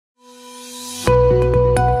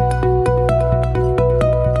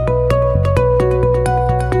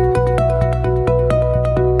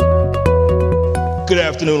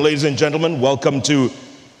afternoon, ladies and gentlemen. Welcome to,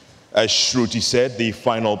 as Shruti said, the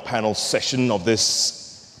final panel session of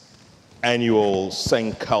this annual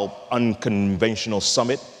Sankalp Unconventional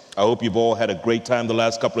Summit. I hope you've all had a great time the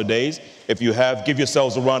last couple of days. If you have, give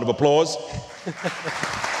yourselves a round of applause.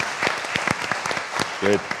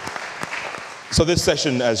 Good. So this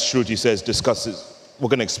session, as Shruti says, we're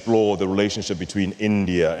going to explore the relationship between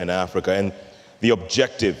India and Africa. And the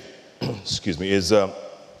objective, is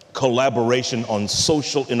collaboration on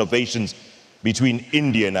social innovations between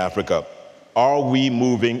India and Africa. Are we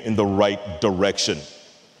moving in the right direction?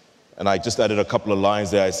 And I just added a couple of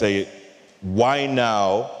lines there. I say, why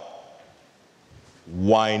now?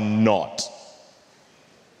 Why not?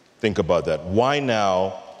 Think about that. Why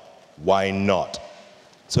now? Why not?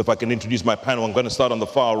 So if I can introduce my panel, I'm going to start on the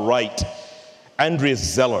far right. Andreas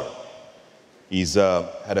Zeller. He's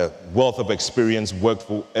had a wealth of experience, worked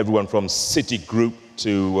for everyone from Citigroup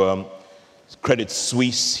to Credit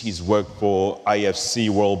Suisse. He's worked for IFC,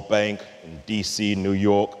 World Bank in DC, New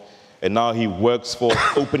York. And now he works for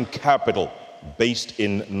Open Capital, based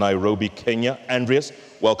in Nairobi, Kenya. Andreas,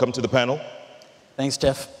 welcome to the panel. Thanks,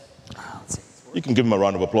 Jeff. You can give him a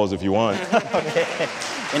round of applause if you want. Okay,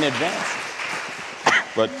 in advance.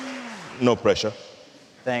 But no pressure.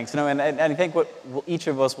 Thanks. No, and I think what each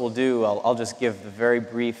of us will do, I'll just give a very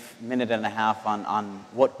brief minute and a half on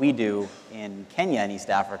what we do in Kenya and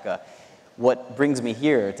East Africa, what brings me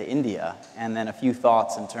here to India, and then a few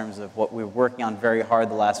thoughts in terms of what we're working on very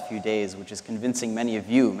hard the last few days, which is convincing many of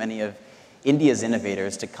India's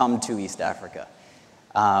innovators to come to East Africa.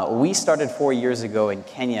 We started 4 years ago in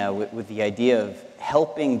Kenya with the idea of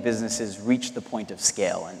helping businesses reach the point of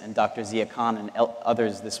scale. And Dr. Aghan and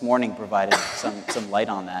others this morning provided some light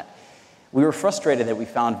on that. We were frustrated that we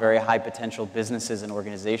found very high potential businesses and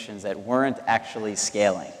organizations that weren't actually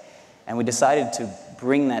scaling. And we decided to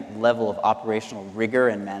bring that level of operational rigor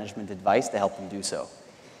and management advice to help them do so.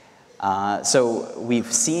 So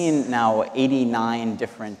we've seen now 89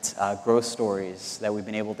 different growth stories that we've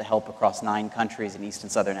been able to help across 9 countries in East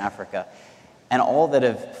and Southern Africa, and all that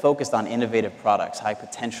have focused on innovative products, high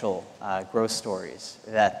potential growth stories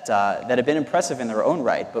that have been impressive in their own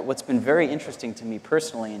right. But what's been very interesting to me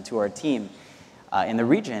personally and to our team in the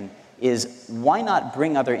region is why not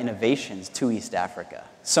bring other innovations to East Africa?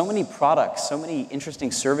 So many products, so many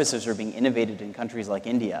interesting services are being innovated in countries like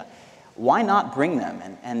India. Why not bring them?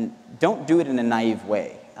 And don't do it in a naive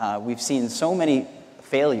way. We've seen so many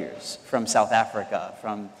failures from South Africa,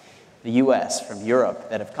 from the US, from Europe,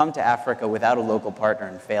 that have come to Africa without a local partner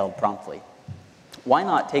and failed promptly. Why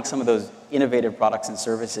not take some of those innovative products and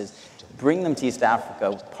services, bring them to East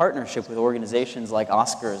Africa, partnership with organizations like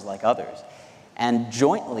Oscars, like others, and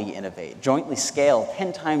jointly innovate, jointly scale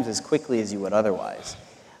 10 times as quickly as you would otherwise,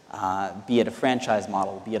 be it a franchise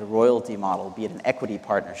model, be it a royalty model, be it an equity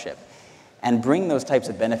partnership, and bring those types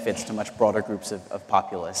of benefits to much broader groups of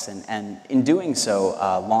populace, and in doing so,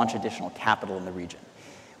 launch additional capital in the region.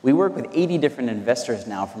 We work with 80 different investors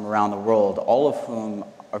now from around the world, all of whom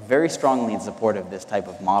are very strongly in support of this type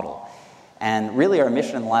of model. And really our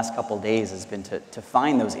mission in the last couple of days has been to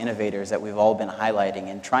find those innovators that we've all been highlighting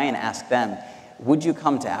and try and ask them, would you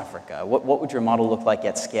come to Africa? What would your model look like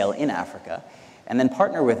at scale in Africa? And then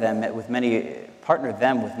partner them with many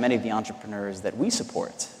of the entrepreneurs that we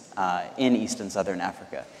support in East and Southern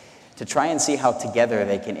Africa to try and see how together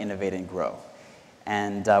they can innovate and grow.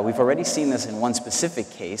 And we've already seen this in one specific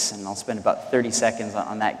case, and I'll spend about 30 seconds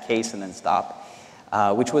on that case and then stop,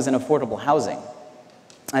 which was in affordable housing.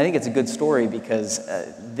 I think it's a good story because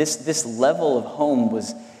this level of home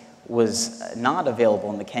was not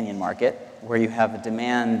available in the Kenyan market, where you have a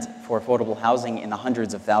demand for affordable housing in the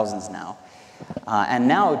hundreds of thousands now. And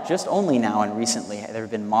now, just only now and recently, there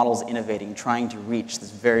have been models innovating, trying to reach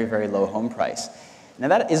this very, very low home price. Now,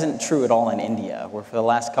 that isn't true at all in India, where for the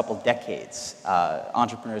last couple decades,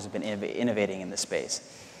 entrepreneurs have been innovating in this space.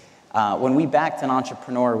 When we backed an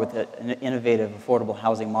entrepreneur with an innovative affordable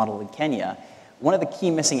housing model in Kenya, one of the key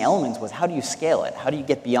missing elements was, how do you scale it? How do you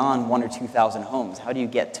get beyond 1,000 or 2,000 homes? How do you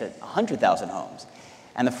get to 100,000 homes?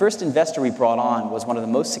 And the first investor we brought on was one of the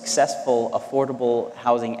most successful affordable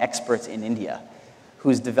housing experts in India,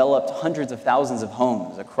 who's developed hundreds of thousands of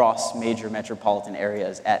homes across major metropolitan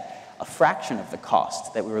areas at a fraction of the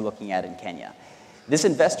cost that we were looking at in Kenya. This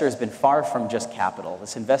investor has been far from just capital.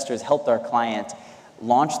 This investor has helped our client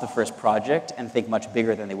launch the first project and think much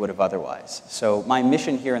bigger than they would have otherwise. So my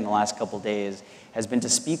mission here in the last couple of days has been to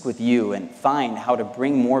speak with you and find how to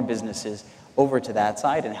bring more businesses over to that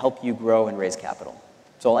side and help you grow and raise capital.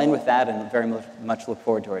 So I'll end with that and very much look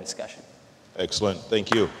forward to our discussion. Excellent.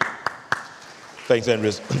 Thank you. Thanks,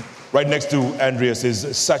 Andreas. Right next to Andreas is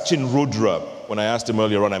Sachin Rudra. When I asked him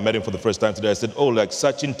earlier on, I met him for the first time today, I said, oh, like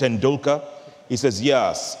Sachin Tendulkar? He says,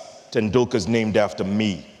 yes, Tendulkar's named after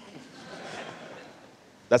me.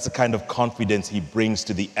 That's the kind of confidence he brings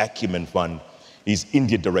to the Acumen Fund. He's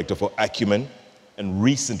India director for Acumen and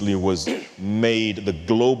recently was made the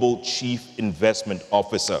global chief investment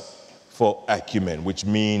officer for Acumen, which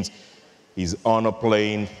means he's on a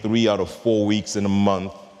plane 3 out of 4 weeks in a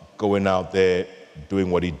month, going out there,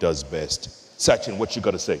 doing what he does best. Sachin, what you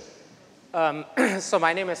got to say? So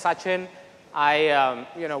my name is Sachin. I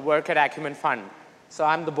work at Acumen Fund. So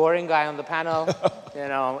I'm the boring guy on the panel,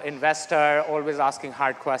 investor, always asking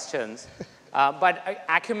hard questions. But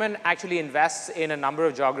Acumen actually invests in a number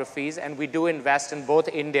of geographies, and we do invest in both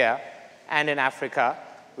India and in Africa.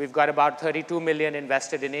 We've got about 32 million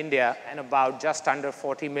invested in India and about just under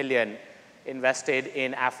 40 million invested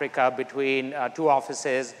in Africa between 2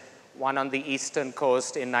 offices, one on the eastern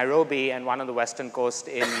coast in Nairobi and one on the western coast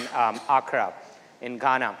in Accra in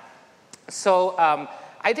Ghana. So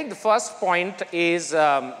I think the first point is,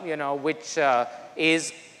 I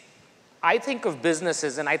think of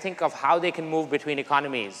businesses and I think of how they can move between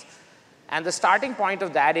economies. And the starting point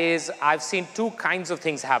of that is I've seen 2 kinds of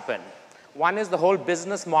things happen. One is the whole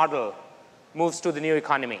business model moves to the new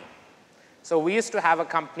economy. So we used to have a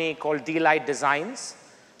company called D-Light Designs.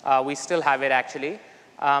 We still have it actually.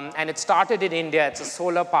 And it started in India. It's a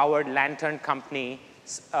solar-powered lantern company.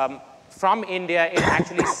 From India, it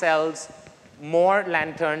actually sells more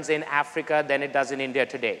lanterns in Africa than it does in India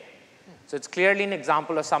today. So it's clearly an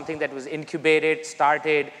example of something that was incubated,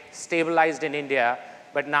 started, stabilized in India,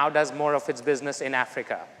 but now does more of its business in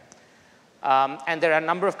Africa. And there are a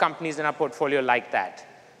number of companies in our portfolio like that.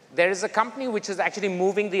 There is a company which is actually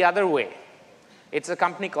moving the other way. It's a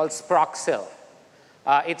company called Sproxil.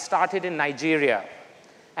 It started in Nigeria.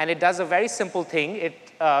 And it does a very simple thing.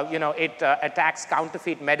 It attacks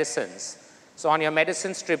counterfeit medicines. So on your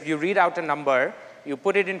medicine strip, you read out a number, you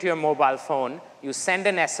put it into your mobile phone, you send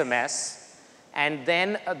an SMS, and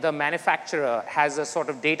then the manufacturer has a sort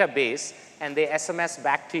of database, and they SMS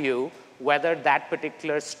back to you whether that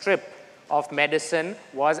particular strip of medicine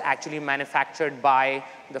was actually manufactured by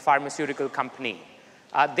the pharmaceutical company.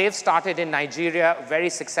 They've started in Nigeria, very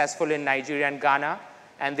successful in Nigeria and Ghana,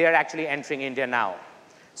 and they're actually entering India now.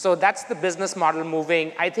 So that's the business model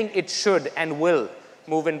moving. I think it should and will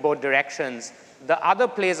move in both directions. The other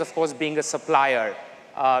place, of course, being a supplier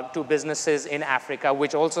to businesses in Africa,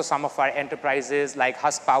 which also some of our enterprises like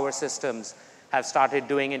Husk Power Systems have started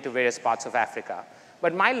doing into various parts of Africa.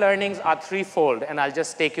 But my learnings are threefold, and I'll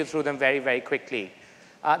just take you through them very, very quickly.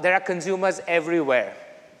 There are consumers everywhere,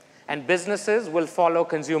 and businesses will follow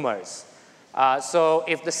consumers. So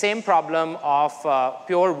if the same problem of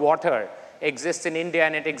pure water exists in India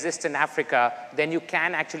and it exists in Africa, then you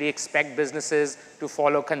can actually expect businesses to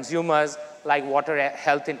follow consumers like Water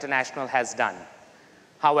Health International has done.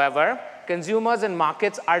 However, consumers and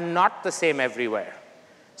markets are not the same everywhere.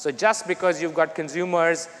 So just because you've got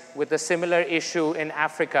consumers with a similar issue in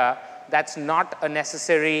Africa, that's not a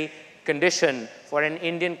necessary condition for an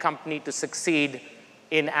Indian company to succeed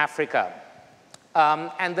in Africa.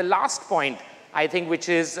 And the last point, I think, which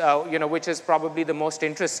is probably the most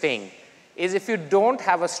interesting, is if you don't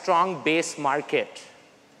have a strong base market,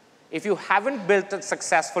 if you haven't built a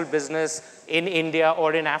successful business in India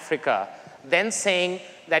or in Africa, then saying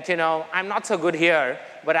that, I'm not so good here,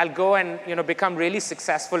 but I'll go and, become really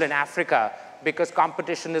successful in Africa because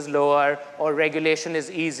competition is lower or regulation is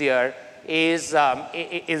easier is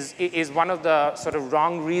one of the sort of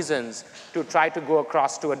wrong reasons to try to go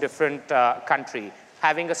across to a different country.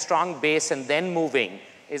 Having a strong base and then moving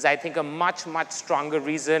is, I think, a much, much stronger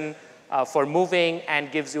reason for moving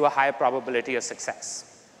and gives you a higher probability of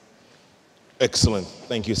success. Excellent.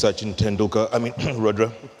 Thank you, Sachin Tendulkar.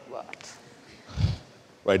 Rudra. What?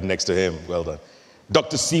 Right next to him. Well done.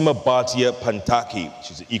 Dr. Seema Bhatia-Panthaki.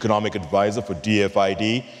 She's an economic advisor for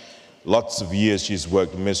DFID. Lots of years she's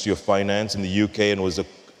worked in the Ministry of Finance in the UK and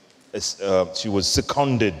she was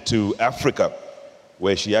seconded to Africa,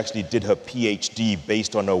 where she actually did her PhD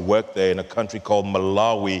based on her work there in a country called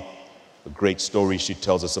Malawi. A great story she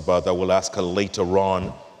tells us about that. We'll ask her later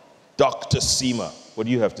on. Dr. Seema, what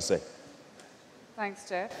do you have to say? Thanks,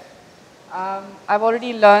 Jeff. I've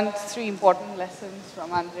already learned 3 important lessons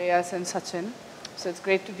from Andreas and Sachin, so it's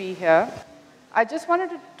great to be here. I just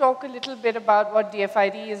wanted to talk a little bit about what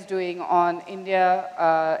DFID is doing on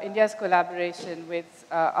India's collaboration with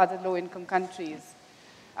other low-income countries.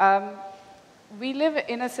 We live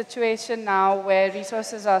in a situation now where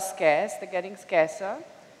resources are scarce, they're getting scarcer,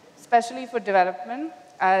 especially for development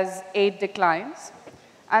as aid declines.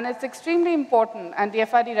 And it's extremely important, and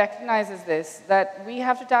DFID recognizes this, that we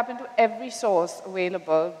have to tap into every source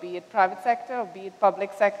available, be it private sector or be it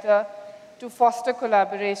public sector, to foster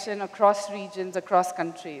collaboration across regions, across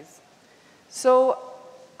countries. So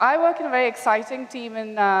I work in a very exciting team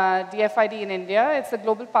in DFID in India. It's the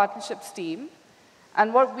Global Partnerships team.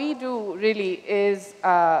 And what we do really is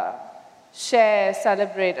share,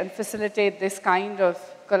 celebrate, and facilitate this kind of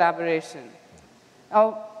collaboration.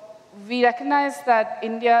 Now, we recognize that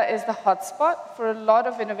India is the hotspot for a lot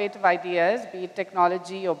of innovative ideas, be it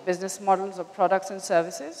technology or business models or products and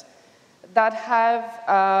services, that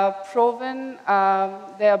have proven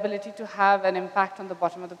their ability to have an impact on the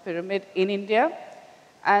bottom of the pyramid in India.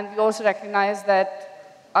 And we also recognize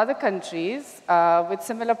that other countries with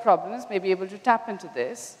similar problems may be able to tap into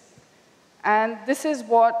this. And this is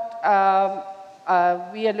what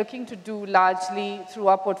we are looking to do largely through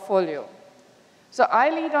our portfolio. So I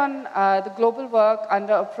lead on the global work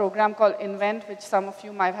under a program called Invent, which some of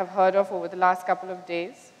you might have heard of over the last couple of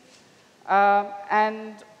days.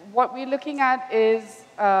 And what we're looking at is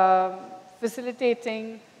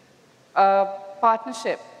facilitating a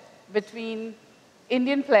partnership between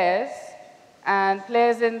Indian players and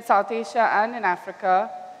players in South Asia and in Africa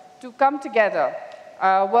to come together,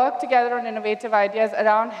 work together on innovative ideas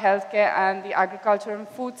around healthcare and the agriculture and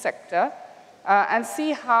food sector, and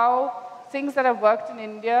see how things that have worked in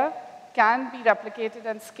India can be replicated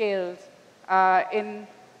and scaled in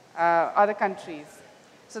other countries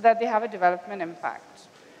so that they have a development impact.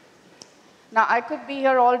 Now, I could be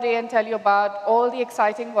here all day and tell you about all the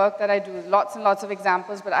exciting work that I do, lots and lots of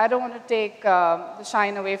examples, but I don't want to take the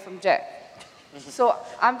shine away from Jeff. So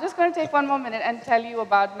I'm just going to take one more minute and tell you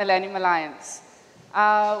about Millennium Alliance.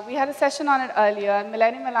 We had a session on it earlier, and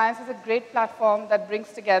Millennium Alliance is a great platform that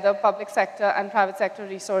brings together public sector and private sector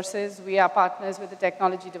resources. We are partners with the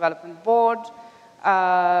Technology Development Board,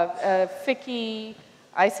 FICCI,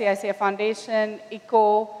 ICICI Foundation,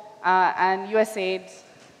 ICO, and USAID.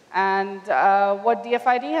 And what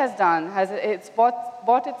DFID has done, it's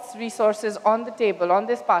brought its resources on the table, on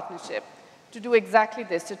this partnership, to do exactly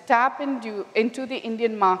this, to tap into the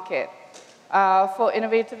Indian market for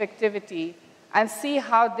innovative activity and see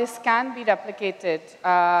how this can be replicated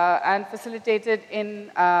and facilitated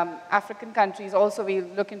in African countries. Also, we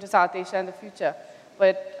look into South Asia in the future,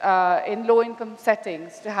 but in low-income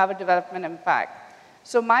settings to have a development impact.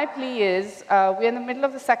 So my plea is, we're in the middle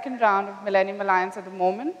of the second round of Millennium Alliance at the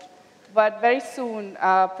moment, but very soon,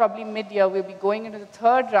 probably mid-year, we'll be going into the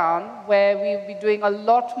third round, where we'll be doing a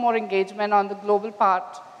lot more engagement on the global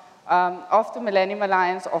part of the Millennium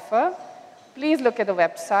Alliance offer. Please look at the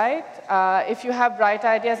website. If you have bright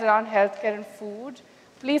ideas around healthcare and food,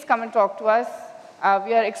 please come and talk to us.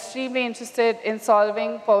 We are extremely interested in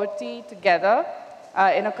solving poverty together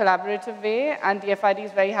in a collaborative way, and DFID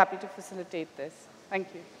is very happy to facilitate this.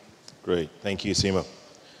 Thank you. Great. Thank you, Seema.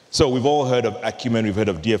 So we've all heard of Acumen, we've heard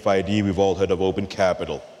of DFID, we've all heard of Open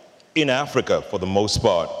Capital. In Africa, for the most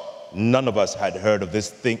part, none of us had heard of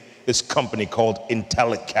this company called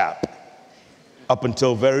Intellecap, up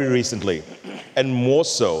until very recently. And more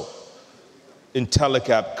so,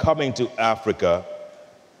 Intellecap coming to Africa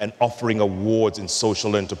and offering awards in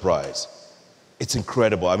social enterprise. It's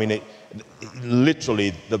incredible. I mean,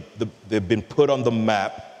 literally, they've been put on the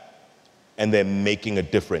map and they're making a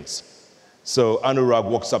difference. So Anurag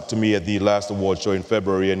walks up to me at the last award show in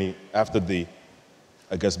February, and after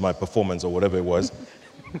I guess my performance or whatever it was,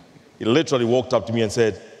 he literally walked up to me and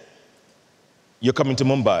said, "You're coming to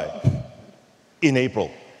Mumbai in April."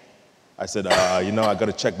 I said, you know, I got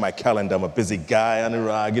to check my calendar. I'm a busy guy,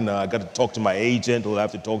 Anurag. You know, I got to talk to my agent who I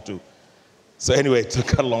have to talk to. So anyway, to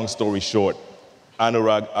cut a long story short,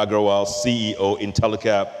 Anurag Agrawal, CEO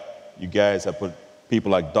Intellecap, you guys have put people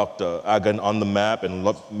like Dr. Aghan on the map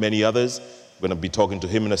and many others. We're going to be talking to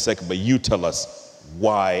him in a second, but you tell us,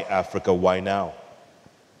 why Africa, why now?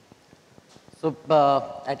 So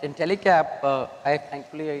at Intellecap, I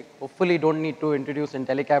hopefully don't need to introduce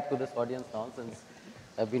Intellecap to this audience now, since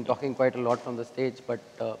I've been talking quite a lot from the stage. But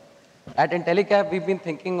at Intellecap, we've been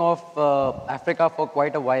thinking of Africa for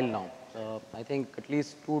quite a while now. I think at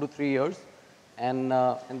least 2 to 3 years. And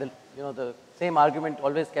the same argument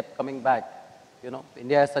always kept coming back. You know,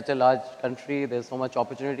 India is such a large country, there's so much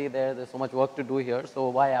opportunity there, there's so much work to do here, so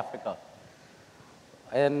why Africa?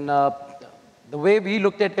 And the way we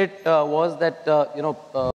looked at it was that,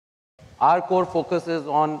 our core focus is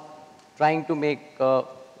on trying to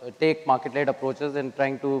take market-led approaches and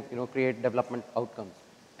trying to, create development outcomes.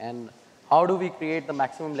 And how do we create the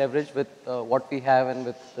maximum leverage with what we have and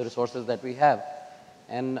with the resources that we have?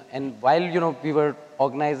 And while, we were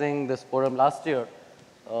organizing this forum last year,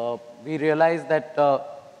 we realized that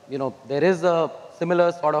there is a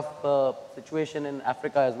similar sort of situation in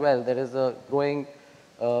Africa as well. There is a growing,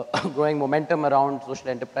 growing momentum around social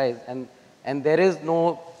enterprise, and there is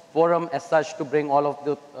no forum as such to bring all of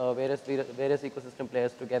the various ecosystem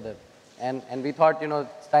players together. And we thought,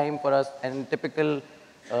 it's time for us, and typical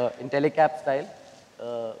Intellecap style,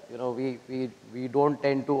 we don't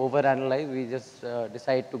tend to overanalyze. We just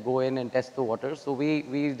decide to go in and test the waters. So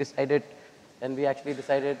we decided, and we actually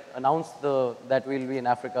announced that we'll be in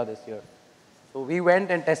Africa this year. So we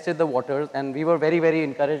went and tested the waters, and we were very, very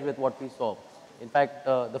encouraged with what we saw. In fact,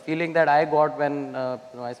 the feeling that I got when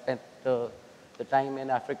I spent the time in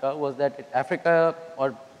Africa was that Africa,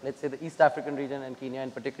 or let's say the East African region and Kenya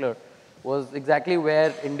in particular, was exactly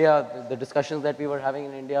where India, the discussions that we were having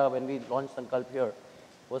in India when we launched Sankalp here,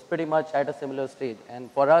 was pretty much at a similar stage.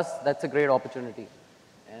 And for us, that's a great opportunity.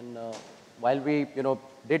 And while we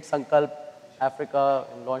did Sankalp Africa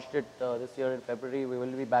and launched it this year in February, we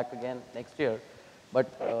will be back again next year. But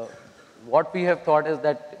what we have thought is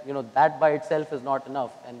that that by itself is not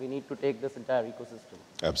enough, and we need to take this entire ecosystem.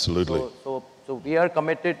 Absolutely. So we are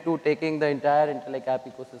committed to taking the entire Intellecap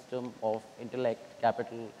ecosystem of intellect,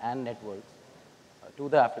 capital, and networks to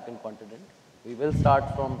the African continent. We will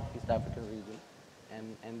start from East African region,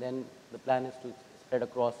 and then the plan is to spread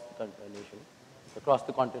across the nation, across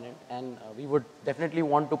the continent. And we would definitely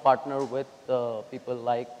want to partner with people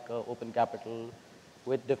like Open Capital,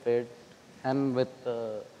 with DFID, and with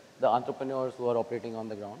the entrepreneurs who are operating on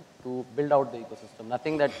the ground to build out the ecosystem.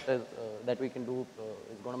 Nothing that we can do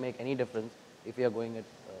is going to make any difference if we are going it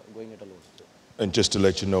alone. And just to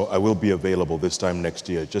let you know, I will be available this time next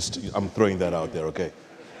year. I'm throwing that out there, okay?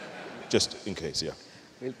 Just in case, yeah.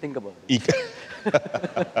 We'll think about it.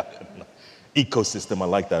 Ecosystem, I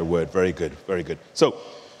like that word. Very good, very good. So,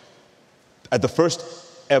 at the first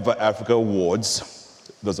ever Africa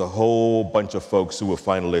Awards, there's a whole bunch of folks who were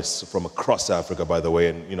finalists from across Africa, by the way,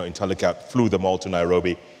 and Intellecap flew them all to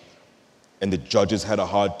Nairobi, and the judges had a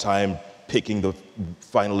hard time picking the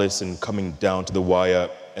finalists and coming down to the wire,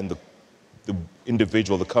 and the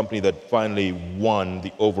individual, the company that finally won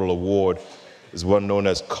the overall award is one known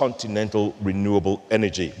as Continental Renewable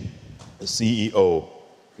Energy. The CEO,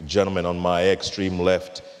 a gentleman on my extreme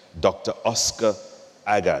left, Dr. Oscar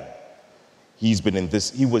Aghan. He's been in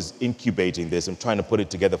this, he was incubating this and trying to put it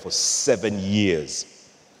together for 7 years.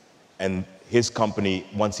 And his company,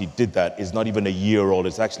 once he did that, is not even a year old.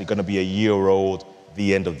 It's actually going to be a year old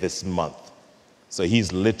the end of this month. So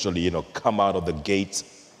he's literally, come out of the gates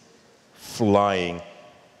flying,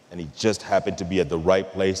 and he just happened to be at the right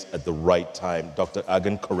place at the right time. Dr.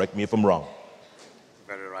 Aghan, correct me if I'm wrong.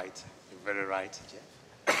 Very right. You're very right, Jeff.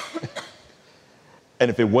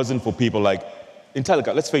 And if it wasn't for people like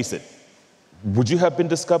Intellecap, let's face it, would you have been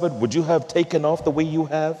discovered? Would you have taken off the way you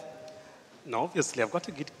have? No, obviously, I've got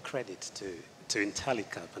to give credit to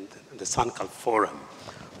Intellecap and the Sankalp Forum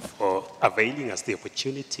for availing us the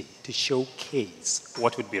opportunity to showcase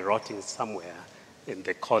what would be rotting somewhere in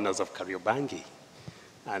the corners of Kariobangi.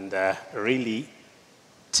 And really,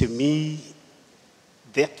 to me,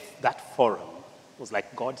 that forum was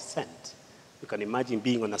like God sent. You can imagine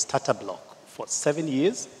being on a starter block for 7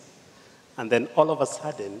 years, and then all of a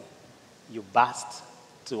sudden, you burst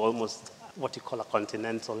to almost what you call a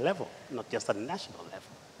continental level, not just a national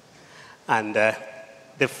level. And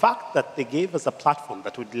the fact that they gave us a platform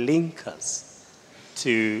that would link us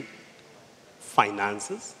to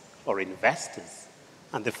finances or investors,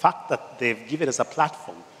 and the fact that they've given us a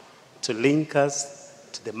platform to link us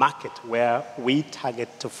to the market where we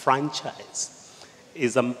target to franchise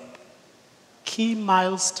is a key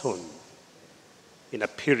milestone in a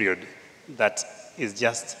period that is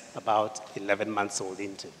just about 11 months old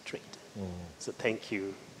into trade. So thank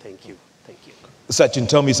you, thank you, thank you. Sachin,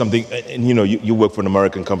 tell me something. And you work for an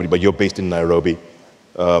American company, but you're based in Nairobi.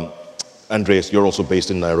 Andreas, you're also based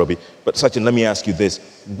in Nairobi. But Sachin, let me ask you this.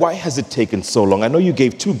 Why has it taken so long? I know you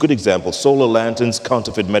gave 2 good examples, solar lanterns,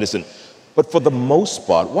 counterfeit medicine. But for the most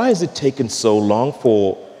part, why has it taken so long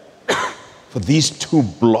for these 2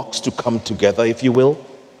 blocks to come together, if you will?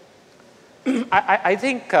 I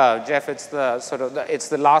think, Jeff, it's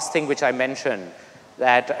the last thing which I mentioned,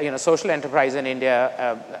 that social enterprise in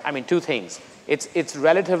India. 2 things. It's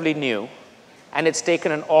relatively new, and it's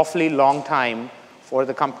taken an awfully long time for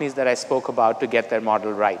the companies that I spoke about to get their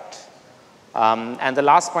model right. And the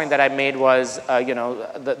last point that I made was,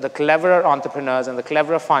 the cleverer entrepreneurs and the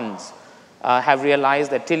cleverer funds have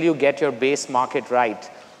realized that till you get your base market right,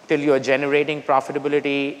 till you are generating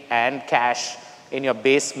profitability and cash in your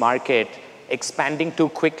base market, expanding too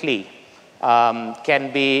quickly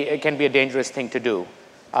can be a dangerous thing to do.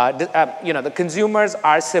 The consumers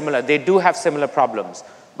are similar. They do have similar problems.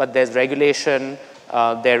 but there's regulation,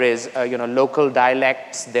 there is local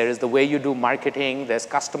dialects, there is the way you do marketing, there's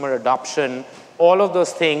customer adoption, all of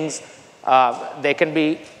those things. There can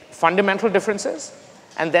be fundamental differences,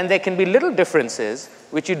 and then there can be little differences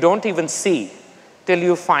which you don't even see till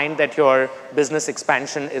you find that your business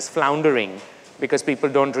expansion is floundering because people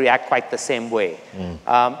don't react quite the same way.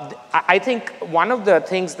 I think one of the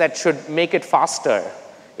things that should make it faster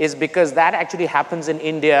is because that actually happens in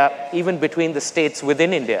India, even between the states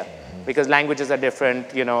within India, because languages are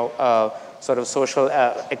different, sort of social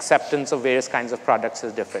acceptance of various kinds of products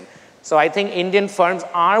is different. So I think Indian firms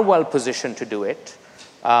are well positioned to do it,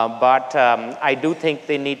 but I do think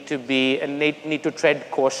they need to tread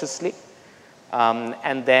cautiously.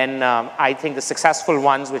 And then I think the successful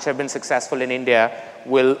ones, which have been successful in India,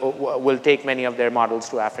 will take many of their models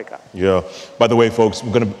to Africa. Yeah. By the way, folks,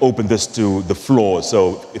 we're going to open this to the floor.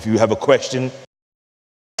 So if you have a question,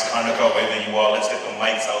 wherever you are, let's get the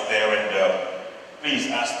mics out there and please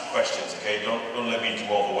ask questions. Okay, don't let me do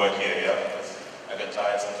all the work here. Yeah, because I get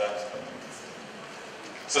tired sometimes.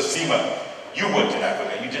 So Seema, you worked in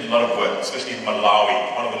Africa. You did a lot of work, especially in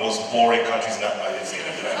Malawi, one of the most boring countries in Africa.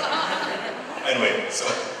 Anyway, so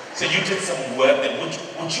you did some work. That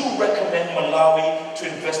would you recommend Malawi to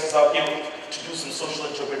investors out here to do some social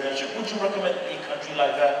entrepreneurship? Would you recommend a country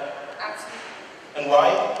like that? Absolutely. And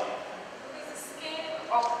why? Because the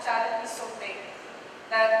scale of the challenge is so big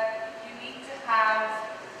that you need to have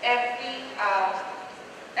every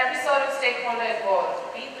sort of stakeholder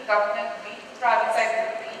involved, be it the government, be it the private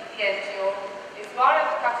sector, be it the NGO. If you are at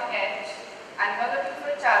the cutting edge and you're looking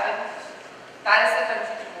for a challenge, that is the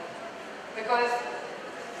country to go to. Because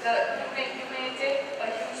you may take a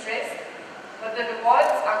huge risk, but the rewards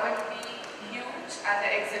are going to be huge and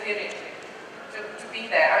they're exhilarating to be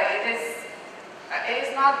there. It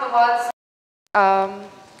is not the world's,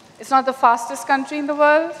 it's not the fastest country in the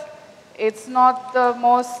world. It's not the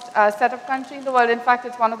most set up country in the world. In fact,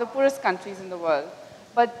 it's one of the poorest countries in the world.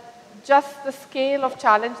 But just the scale of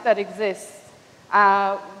challenge that exists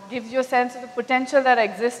gives you a sense of the potential that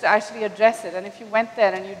exists to actually address it. And if you went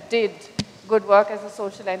there and you did good work as a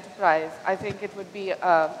social enterprise, I think it would be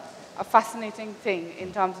a fascinating thing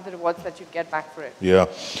in terms of the rewards that you get back for it. Yeah.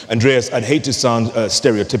 Andreas, I'd hate to sound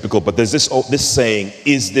stereotypical, but there's this saying,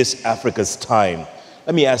 is this Africa's time?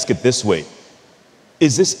 Let me ask it this way.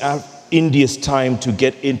 Is this India's time to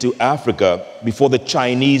get into Africa before the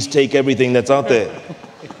Chinese take everything that's out there?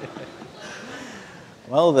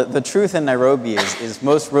 Well, the truth in Nairobi is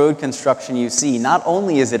most road construction you see, not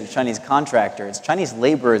only is it a Chinese contractor, it's Chinese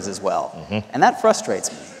laborers as well. And that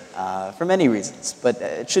frustrates me for many reasons, but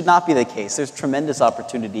it should not be the case. There's tremendous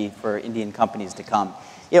opportunity for Indian companies to come.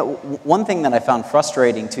 One thing that I found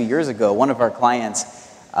frustrating 2 years ago, one of our clients,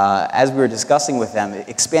 as we were discussing with them,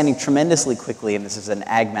 expanding tremendously quickly, and this is an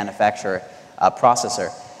ag manufacturer,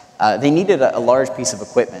 processor, they needed a large piece of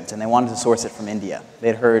equipment, and they wanted to source it from India.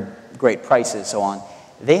 They'd heard great prices, so on.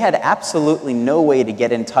 They had absolutely no way to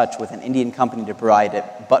get in touch with an Indian company to provide it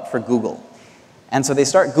but for Google. And so they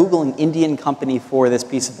start Googling Indian company for this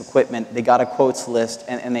piece of equipment. They got a quotes list,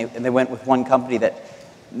 and they went with one company that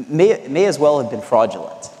may as well have been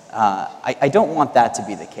fraudulent. I don't want that to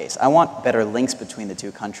be the case. I want better links between the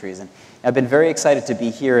two countries. And I've been very excited to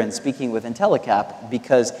be here and speaking with Intellecap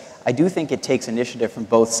because I do think it takes initiative from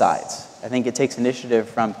both sides. I think it takes initiative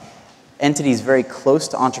from entities very close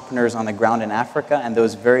to entrepreneurs on the ground in Africa and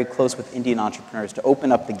those very close with Indian entrepreneurs to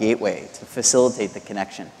open up the gateway, to facilitate the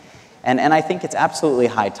connection. And I think it's absolutely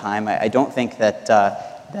high time. I don't think that,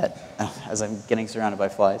 as I'm getting surrounded by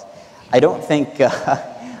flies, I don't think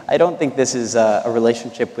this is a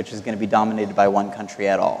relationship which is going to be dominated by one country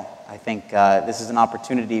at all. I think this is an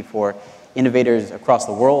opportunity for innovators across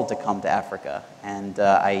the world to come to Africa. And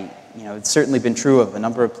it's certainly been true of a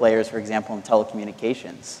number of players, for example, in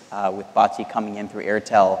telecommunications, with Bhatia coming in through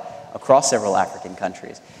Airtel across several African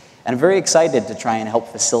countries. And I'm very excited to try and help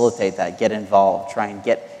facilitate that, get involved, try and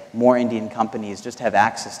get more Indian companies just have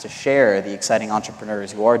access to share the exciting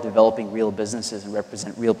entrepreneurs who are developing real businesses and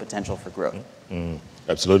represent real potential for growth.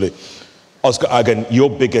 Absolutely. Oscar Aghan, your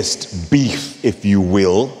biggest beef, if you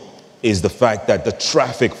will, is the fact that the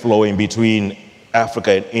traffic flowing between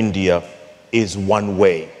Africa and India is one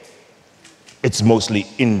way. It's mostly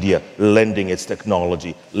India lending its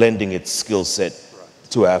technology, lending its skill set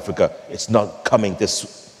to Africa. It's not coming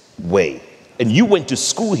this way. And you went to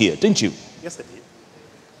school here, didn't you? Yes, I did.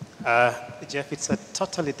 Jeff, it's a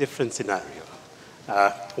totally different scenario.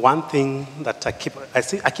 One thing that I keep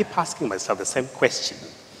asking myself the same question.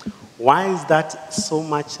 Why is that so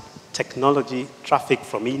much technology traffic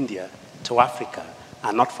from India to Africa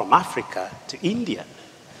and not from Africa to India?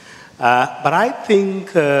 But I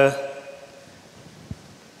think the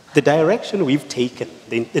direction we've taken,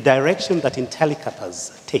 the direction that Intellecap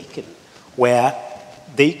has taken, where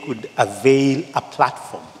they could avail a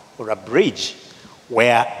platform or a bridge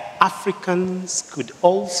where Africans could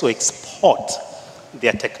also export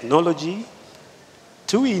their technology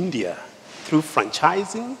to India through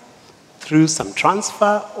franchising, through some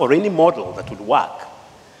transfer, or any model that would work,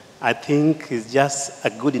 I think is just a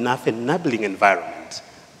good enough enabling environment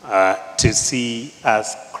to see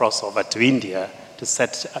us cross over to India to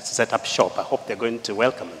set up shop. I hope they're going to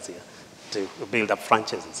welcome us here to build up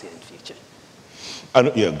franchises here in the future.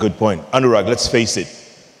 Yeah, good point. Anurag, let's face it.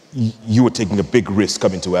 You were taking a big risk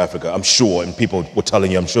coming to Africa, I'm sure, and people were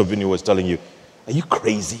telling you, I'm sure Vinny was telling you, are you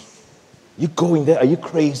crazy? You going there? Are you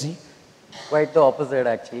crazy? Quite the opposite,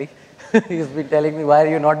 actually. He's been telling me, why are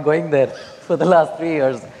you not going there for the last 3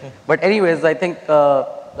 years? But anyways, I think the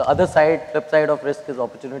other side, flip side of risk is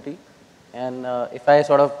opportunity. And if I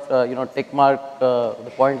sort of, tick mark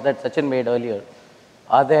the point that Sachin made earlier,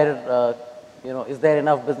 are there, is there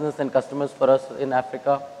enough business and customers for us in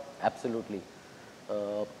Africa? Absolutely.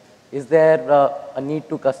 Is there a need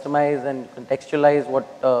to customize and contextualize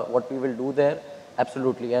what we will do there?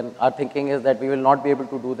 Absolutely. And our thinking is that we will not be able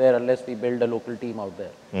to do there unless we build a local team out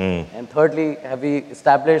there. And thirdly, have we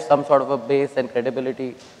established some sort of a base and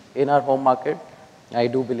credibility in our home market? I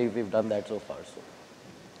do believe we've done that so far. So.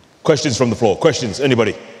 Questions from the floor. Questions,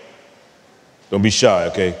 anybody? Don't be shy,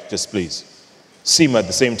 okay? Just please. Seema at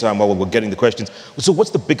the same time while we're getting the questions. So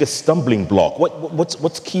what's the biggest stumbling block?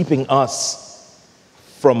 What's keeping us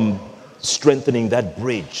from strengthening that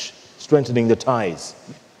bridge, strengthening the ties?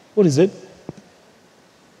 What is it?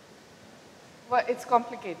 Well, it's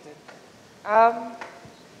complicated.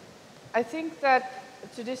 I think that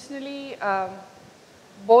traditionally,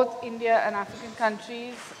 both India and African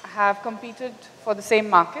countries have competed for the same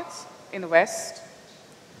markets in the West.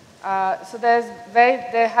 So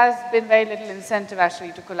there has been very little incentive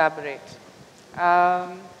actually to collaborate.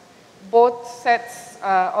 Both sets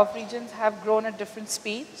of regions have grown at different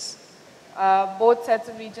speeds. Both sets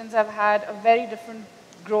of regions have had a very different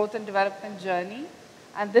growth and development journey,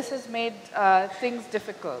 and this has made things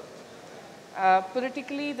difficult.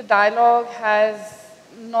 Politically, the dialogue has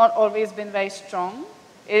not always been very strong.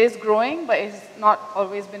 It is growing, but it's not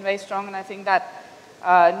always been very strong, and I think that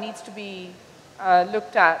needs to be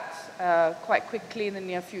looked at quite quickly in the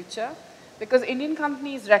near future, because Indian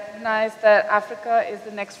companies recognize that Africa is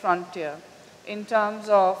the next frontier in terms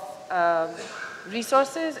of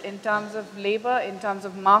resources, in terms of labor, in terms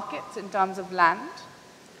of markets, in terms of land.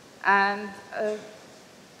 And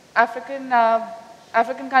African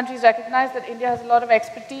countries recognize that India has a lot of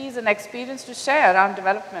expertise and experience to share around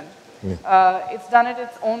development. It's done it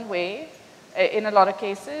its own way in a lot of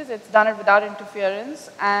cases. It's done it without interference,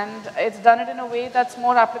 and it's done it in a way that's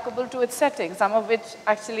more applicable to its setting, some of which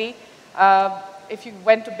actually, if you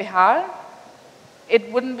went to Bihar,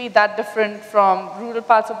 it wouldn't be that different from, rural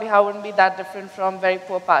parts of Bihar wouldn't be that different from very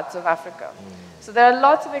poor parts of Africa. So there are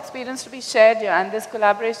lots of experience to be shared here, and this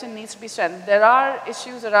collaboration needs to be strengthened. There are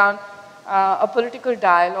issues around a political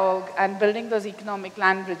dialogue and building those economic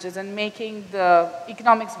land bridges and making the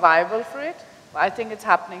economics viable for it. I think it's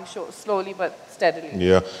happening slowly but steadily.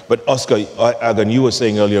 Yeah, but Oscar, Aghan, you were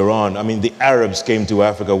saying earlier on, I mean, the Arabs came to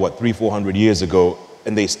Africa, what, 300-400 years ago,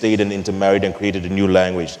 and they stayed and intermarried and created a new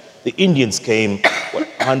language. The Indians came, what,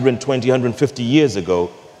 120, 150 years ago.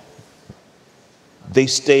 They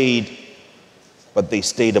stayed, but they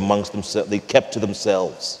stayed amongst themselves. They kept to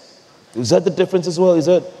themselves. Is that the difference as well? Is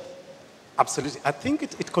that? Absolutely. I think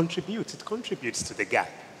it contributes. It contributes to the gap,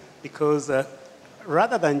 because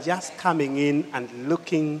rather than just coming in and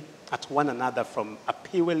looking at one another from a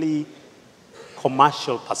purely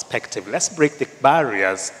commercial perspective, let's break the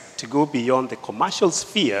barriers to go beyond the commercial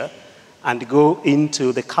sphere and go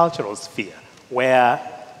into the cultural sphere, where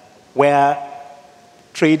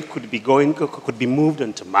trade could be moved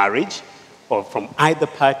into marriage or from either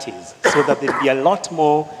parties, so that there could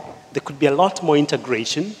be a lot more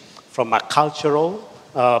integration from a cultural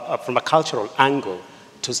angle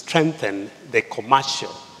to strengthen the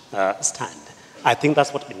commercial stand. I think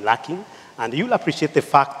that's what's been lacking, and you'll appreciate the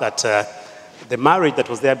fact that the marriage that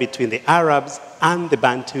was there between the Arabs and the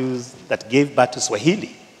Bantus that gave birth to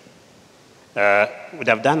Swahili would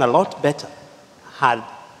have done a lot better had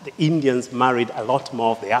the Indians married a lot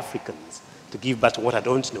more of the Africans to give birth to what I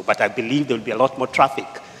don't know, but I believe there would be a lot more traffic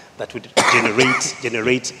that would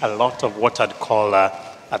generate a lot of what I'd call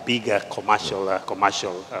a bigger commercial.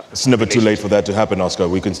 It's never too late for that to happen, Oscar.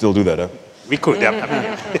 We can still do that, huh? We could,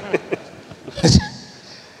 yeah.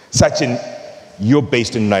 Sachin, you're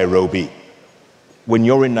based in Nairobi. when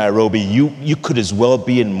you're in Nairobi, you could as well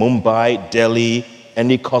be in Mumbai, Delhi,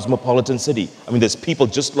 any cosmopolitan city. I mean, there's people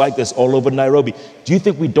just like this all over Nairobi. Do you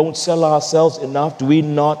think we don't sell ourselves enough? Do we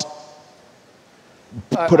not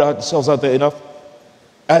put ourselves out there enough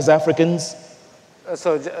as Africans?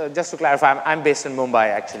 So just to clarify, I'm based in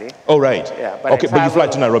Mumbai, actually. Oh, right. Yeah, but okay, but you fly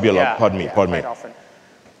to Nairobi a lot. Yeah, pardon me. Quite often.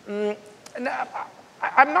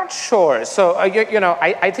 I'm not sure. So,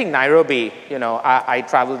 I think Nairobi, I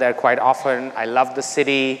travel there quite often. I love the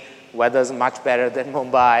city. Weather's much better than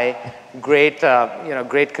Mumbai. Great,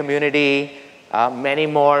 great community. Many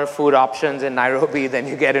more food options in Nairobi than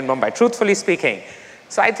you get in Mumbai, truthfully speaking.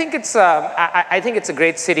 So I think it's a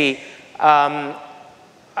great city.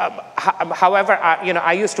 However,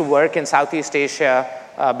 I used to work in Southeast Asia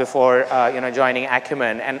before, joining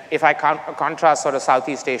Acumen. And if I contrast sort of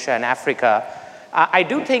Southeast Asia and Africa, I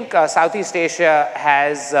do think Southeast Asia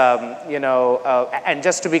has, and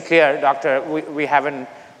just to be clear, Doctor, we haven't,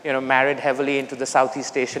 married heavily into the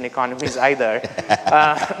Southeast Asian economies either.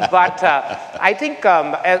 But I think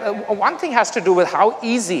one thing has to do with how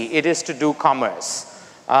easy it is to do commerce.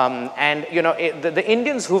 The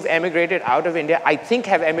Indians who've emigrated out of India, I think,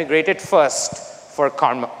 have emigrated first for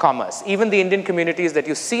commerce. Even the Indian communities that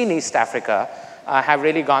you see in East Africa have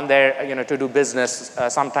really gone there, to do business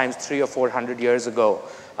sometimes 300 or 400 years ago,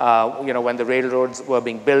 when the railroads were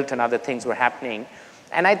being built and other things were happening.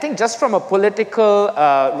 And I think just from a political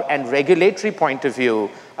and regulatory point of view,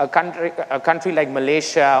 a country like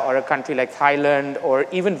Malaysia or a country like Thailand or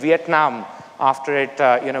even Vietnam, after it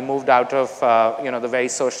moved out of the very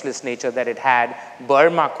socialist nature that it had,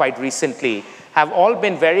 Burma quite recently, have all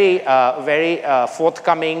been very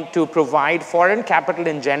forthcoming to provide foreign capital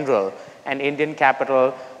in general and Indian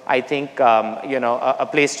capital, I think, a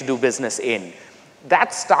place to do business in.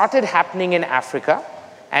 That started happening in Africa,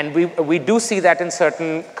 and we do see that in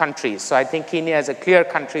certain countries. So I think Kenya is a clear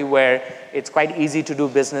country where it's quite easy to do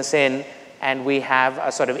business in, and we have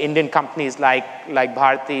a sort of Indian companies like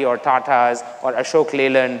Bharti or Tata's or Ashok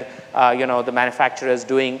Leyland, the manufacturers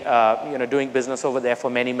doing business over there for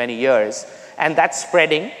many, many years. And that's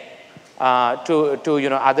spreading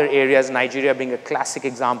to other areas, Nigeria being a classic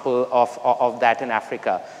example of that in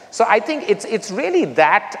Africa. So I think it's really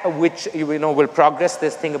that which will progress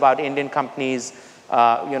this thing about Indian companies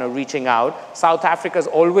reaching out. South Africa's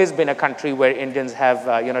always been a country where Indians have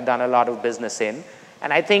done a lot of business in.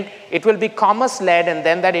 And I think it will be commerce-led, and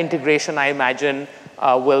then that integration, I imagine,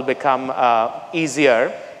 will become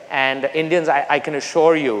easier. And Indians, I can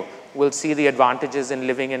assure you, will see the advantages in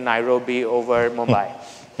living in Nairobi over Mumbai.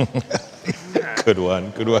 Good one,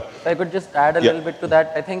 good one. If I could just add a little bit to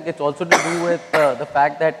that, I think it's also to do with the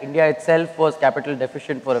fact that India itself was capital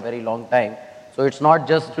deficient for a very long time. So it's not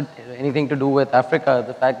just anything to do with Africa.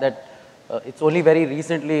 The fact that it's only very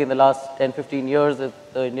recently, in the last 10, 15 years, that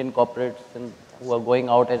the Indian corporates who are going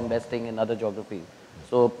out and investing in other geographies.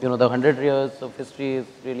 So, the 100 years of history is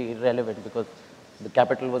really irrelevant because the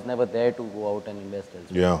capital was never there to go out and invest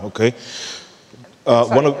elsewhere. Yeah, okay.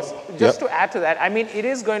 Just to add to that, I mean, it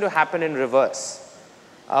is going to happen in reverse.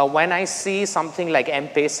 When I see something like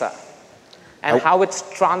M-Pesa and how it's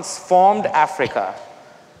transformed Africa,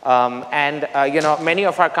 many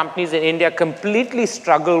of our companies in India completely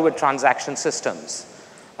struggle with transaction systems.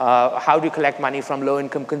 How do you collect money from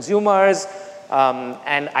low-income consumers?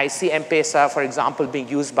 And I see M-Pesa, for example, being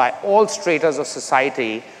used by all stratas of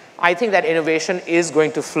society. I think that innovation is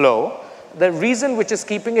going to flow. The reason which is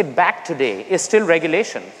keeping it back today is still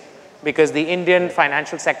regulation, because the Indian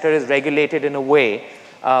financial sector is regulated in a way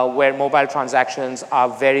where mobile transactions are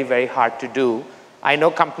very, very hard to do. I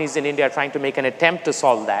know companies in India are trying to make an attempt to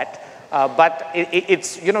solve that, but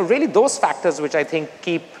it's really those factors which I think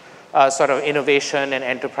keep sort of innovation and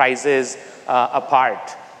enterprises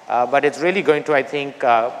apart. But it's really going to, I think,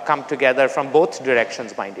 come together from both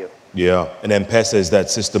directions, mind you. Yeah, and M-Pesa is that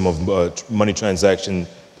system of money transaction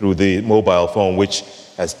through the mobile phone, which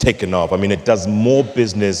has taken off. I mean, it does more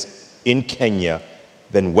business in Kenya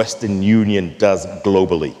than Western Union does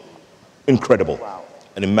globally. Incredible. Wow.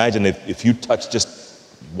 And imagine if you touch just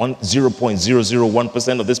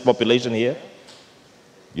 0.001% of this population here,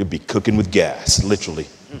 you'd be cooking with gas, literally.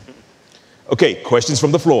 Okay, questions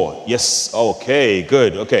from the floor. Yes, okay,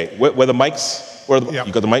 good. Okay, where the mics?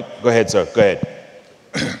 You got the mic? Go ahead, sir, go ahead.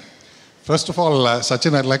 First of all,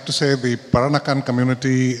 Sachin, I'd like to say the Peranakan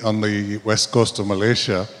community on the west coast of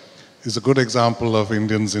Malaysia is a good example of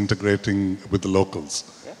Indians integrating with the locals.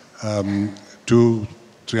 Yeah.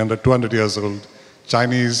 200 years old,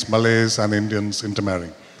 Chinese, Malays, and Indians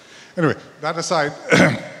intermarrying. Anyway, that aside,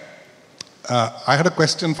 I had a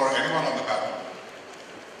question for anyone on the panel.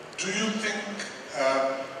 Do you think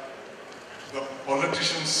the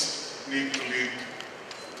politicians need to lead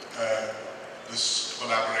this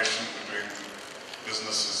collaboration between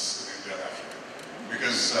businesses in India and Africa.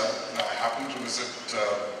 Because I happened to visit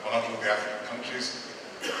one or two of the African countries.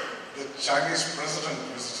 The Chinese president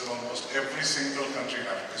visited almost every single country in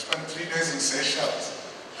Africa. He spent 3 days in Seychelles.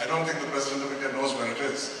 I don't think the president of India knows where it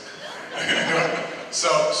is. I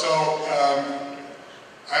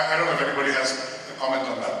don't know if anybody has a comment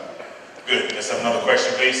on that. Good. Let's have another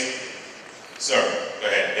question, please. Sir, go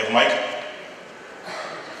ahead. You have a mic?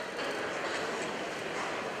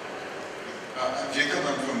 I'm Jacob.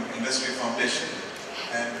 I'm from Industry Foundation.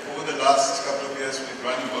 And over the last couple of years, we've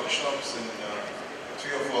run workshops in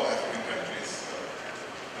 3 or 4 African countries.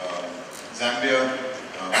 Zambia,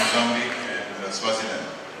 Mozambique, and Swaziland.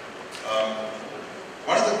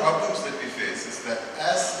 One of the problems that we face is that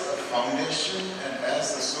as a foundation and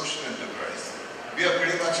as a social enterprise, we are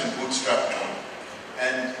pretty much in bootstrap mode.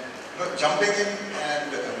 And jumping in and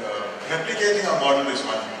replicating our model is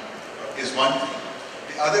one thing.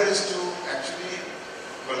 The other is to actually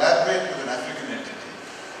collaborate with an African entity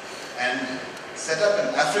and set up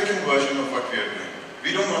an African version of what we are doing.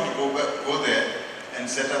 We don't want to go there and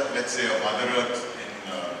set up, let's say, a Mother Earth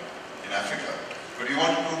in Africa, but we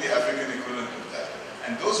want to do the African equivalent of that.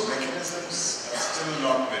 And those mechanisms are still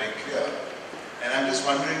not very clear. And I'm just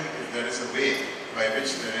wondering if there is a way by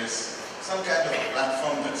which there is some kind of a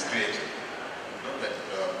platform that's created, that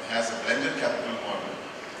has a blended capital model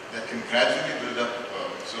that can gradually build up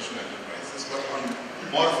social enterprises, but on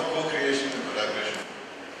more of a co-creation and collaboration.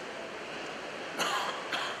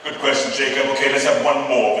 Good question, Jacob. Okay, let's have one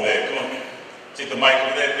more over there. Come on. Take the mic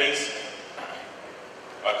over there, please.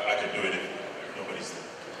 I can do it if nobody's there.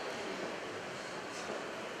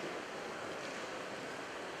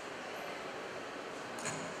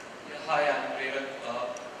 Yeah, hi, I'm Rudra.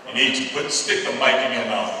 You need to stick the mic in your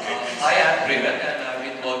mouth, okay? Hi, I'm Rudra, and I've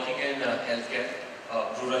been working in healthcare,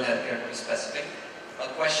 rural healthcare to be specific. A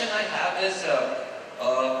question I have is,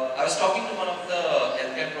 I was talking to one of the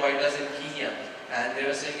healthcare providers in Kenya, and they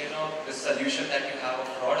were saying, the solution that you have, a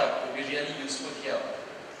product, would be really useful here.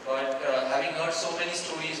 But having heard so many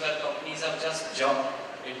stories where companies have just jumped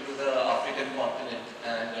into the African continent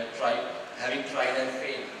and having tried and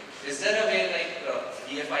failed, is there a way like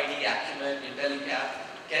DFID, Acumen,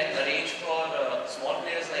 Intellecap can arrange for small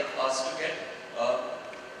players like us to get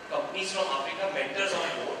companies from Africa, mentors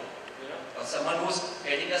on board? Someone who's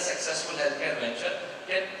heading a successful healthcare venture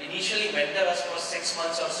can initially mentor us for 6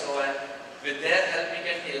 months or so, and with their help we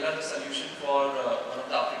can tailor the solution for one of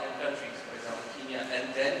the African countries, for example Kenya, and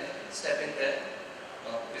then step in there.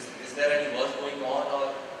 Is there any work going on,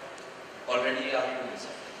 or already are you doing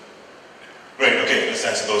something? Great, okay, let's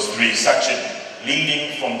answer those 3. Sachin,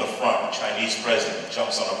 leading from the front, Chinese president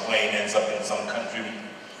jumps on a plane, ends up in some country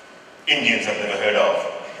Indians have never heard of,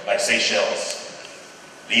 like Seychelles.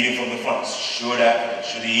 Leading from the front, should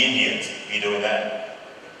the Indians be doing that?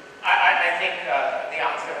 I think the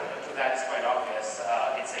answer to that is quite obvious.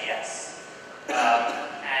 It's a yes.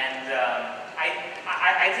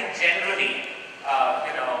 I think generally,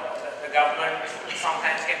 the government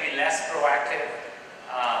sometimes can be less proactive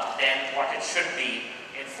than what it should be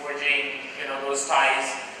in forging, those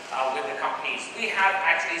ties with the companies. We have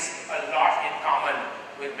actually a lot in common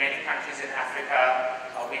with many countries in Africa.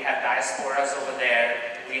 We have diasporas over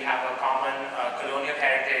there. We have a common colonial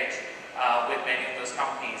heritage with many of those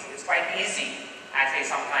companies. It's quite easy, actually,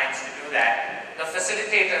 sometimes to do that. The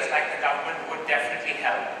facilitators, like the government, would definitely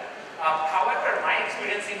help. However, my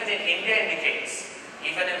experience even in India indicates,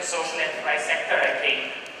 even in the social enterprise sector, I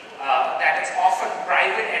think, that it's often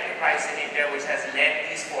private enterprise in India which has led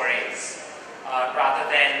these forays, rather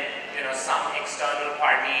than some external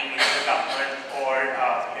party, either the government or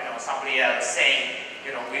somebody else saying,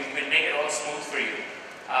 we'll make it all smooth for you.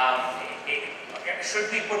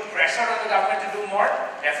 Should we put pressure on the government to do more?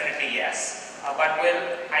 Definitely yes. But will,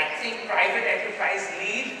 I think, private enterprise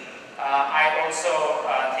lead? I also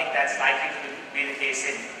think that's likely to be the case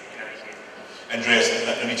in India. Andreas,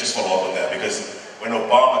 let me just follow up with that, because when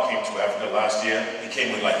Obama came to Africa last year, he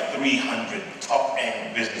came with like 300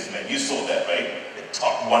 top-end businessmen. You saw that, right? The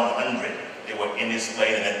top 100. They were in his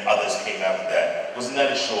lane, and then others came after that. Wasn't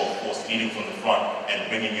that a show of force, leading from the front and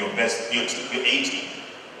bringing your best, your A-team?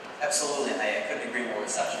 Absolutely, and I couldn't agree more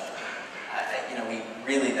with Sachin. We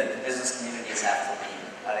really, the business communities have to lead.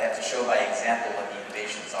 They have to show by example what the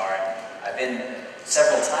innovations are. I've been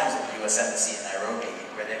several times at the U.S. Embassy in Nairobi,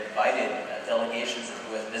 where they've invited delegations of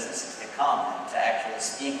U.S. businesses to come and to actually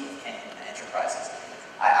speak with Kenyan enterprises.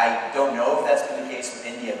 I don't know if that's been the case with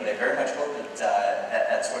India, but I very much hope that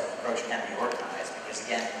that sort of approach can be organized, because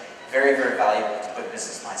again, very, very valuable to put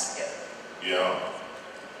business minds together. Yeah.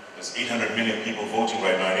 There's 800 million people voting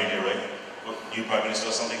right now in India, right? New Prime Minister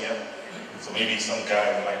or something, yeah? So maybe some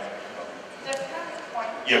guy would like...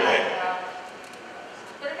 Yeah, go ahead.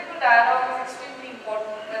 Political dialogue is extremely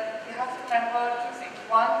important, but you have to remember two things.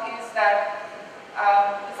 One is that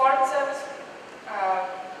the Foreign Service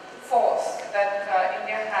force that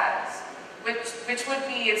India has, which would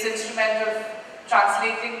be its instrument of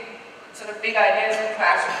translating sort of big ideas into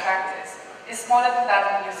actual practice, is smaller than that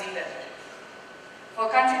of New Zealand. For a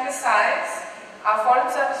country this size, our Foreign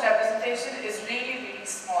Service representation is really, really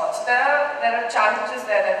small. So there are challenges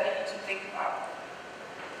there that we need to think about.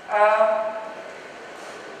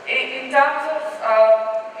 In terms of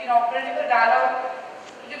political dialogue,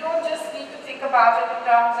 you don't just need to think about it in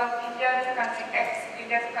terms of India to country X,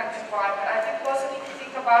 India to country Y, but I think also need to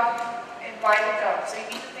think about it in wider terms. So you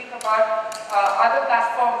need to think about other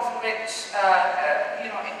platforms in which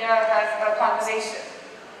India has a conversation,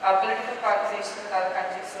 political conversation with other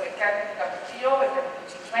countries. So it can be the WTO, it can be the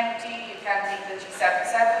G20, it can be the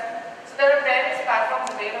G77. So there are various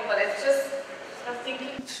platforms available. It's just sort of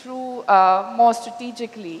thinking through more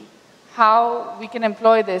strategically how we can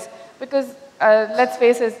employ this, because let's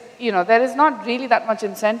face it, there is not really that much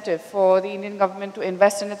incentive for the Indian government to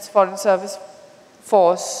invest in its foreign service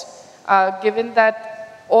force, given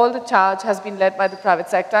that all the charge has been led by the private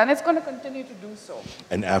sector, and it's going to continue to do so.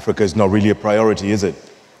 And Africa is not really a priority, is it?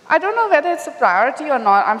 I don't know whether it's a priority or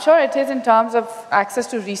not. I'm sure it is in terms of access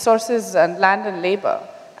to resources and land and labor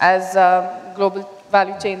as global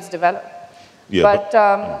value chains develop. Yeah, but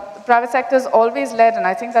the private sector is always led, and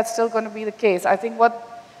I think that's still going to be the case. I think what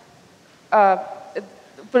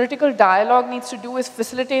political dialogue needs to do is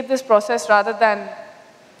facilitate this process rather than,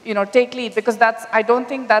 take lead, because I don't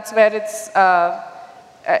think that's where its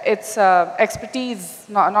expertise,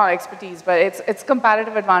 not expertise, but its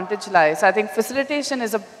comparative advantage lies. I think facilitation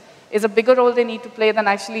is a bigger role they need to play than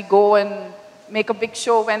actually go and make a big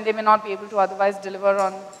show when they may not be able to otherwise deliver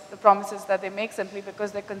on the promises that they make simply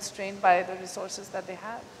because they're constrained by the resources that they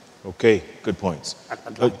have. Okay, good points.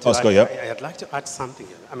 Oscar, I'd like to add something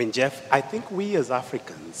here. I mean, Jeff, I think we as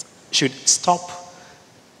Africans should stop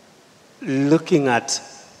looking at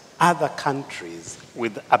other countries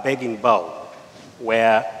with a begging bowl,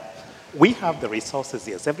 where we have the resources.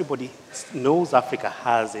 Yes, everybody knows Africa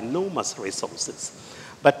has enormous resources,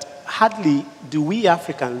 but hardly do we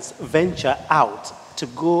Africans venture out to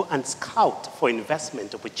go and scout for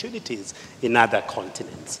investment opportunities in other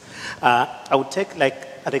continents. I would take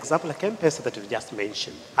an example like M-Pesa that you just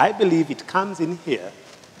mentioned. I believe it comes in here,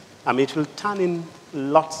 it will turn in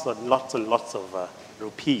lots and lots and lots of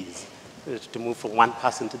rupees to move from one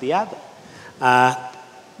person to the other.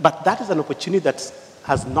 But that is an opportunity that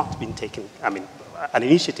has not been taken, an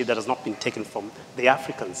initiative that has not been taken from the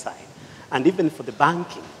African side. And even for the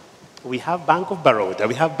banking, we have Bank of Baroda,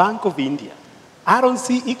 we have Bank of India. I don't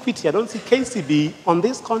see Equity, I don't see KCB on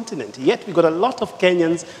this continent. Yet we've got a lot of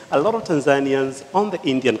Kenyans, a lot of Tanzanians on the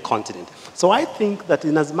Indian continent. So I think that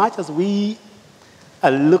in as much as we are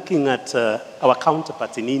looking at our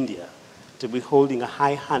counterparts in India to be holding a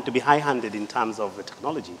high hand, to be high-handed in terms of the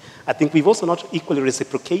technology, I think we've also not equally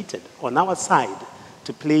reciprocated on our side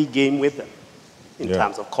to play game with them in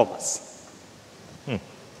terms of commerce.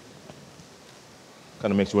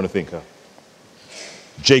 Kind of makes you want to think, huh?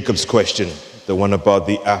 Jacob's question, the one about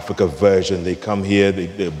the Africa version. They come here,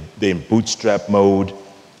 they're in bootstrap mode.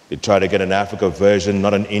 They try to get an Africa version,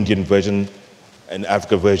 not an Indian version. An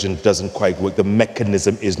Africa version doesn't quite work. The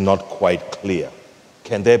mechanism is not quite clear.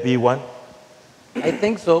 Can there be one? I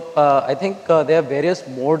think so. I think there are various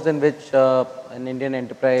modes in which an Indian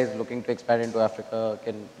enterprise looking to expand into Africa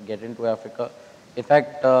can get into Africa. In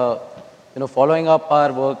fact, following up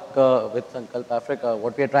our work with Sankalp Africa,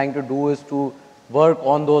 what we are trying to do is to work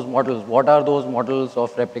on those models. What are those models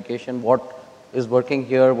of replication? What is working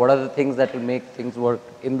here? What are the things that will make things work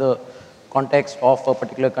in the context of a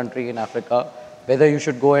particular country in Africa? Whether you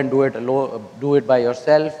should go and do it alone, do it by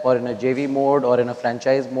yourself, or in a JV mode, or in a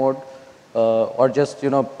franchise mode, or just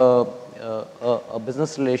a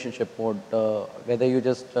business relationship mode. Whether you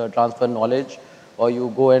just transfer knowledge, or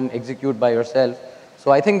you go and execute by yourself.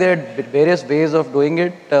 So I think there are various ways of doing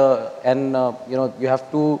it, and you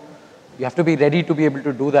have to be ready to be able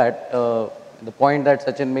to do that. The point that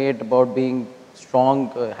Sachin made about being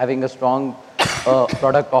strong, having a strong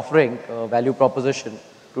product offering, value proposition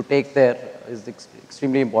to take there is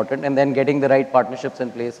extremely important, and then getting the right partnerships in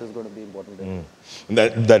place is going to be important there.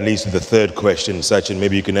 And that leads to the third question, Sachin,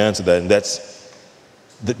 maybe you can answer that, and that's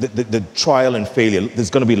the trial and failure. There's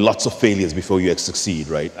going to be lots of failures before you succeed,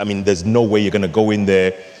 right? There's no way you're going to go in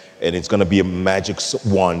there and it's going to be a magic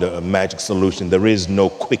wand, a magic solution. There is no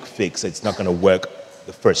quick fix. It's not going to work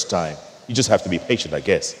the first time. You just have to be patient, I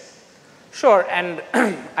guess. Sure, and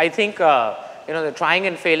I think the trying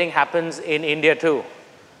and failing happens in India too.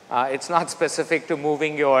 It's not specific to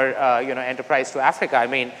moving your enterprise to Africa. I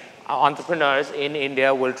mean, entrepreneurs in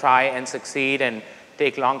India will try and succeed and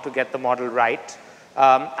take long to get the model right.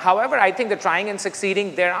 However, I think the trying and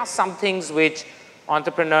succeeding, there are some things which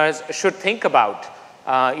entrepreneurs should think about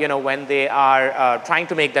when they are trying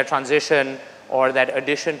to make that transition or that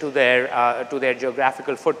addition to their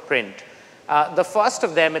geographical footprint. The first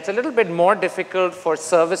of them, it's a little bit more difficult for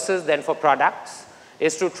services than for products,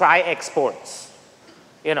 is to try exports.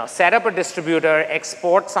 Set up a distributor,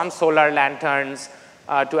 export some solar lanterns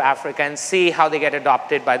to Africa and see how they get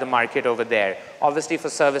adopted by the market over there. Obviously, for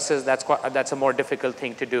services, that's a more difficult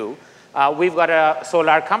thing to do. We've got a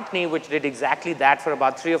solar company which did exactly that for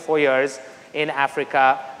about 3 or 4 years in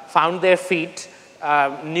Africa, found their feet,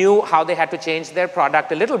 knew how they had to change their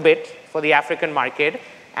product a little bit for the African market,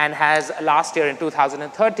 and has last year in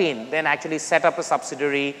 2013 then actually set up a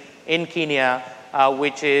subsidiary in Kenya,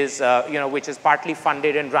 which is partly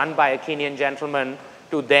funded and run by a Kenyan gentleman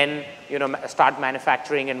to then start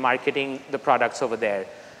manufacturing and marketing the products over there.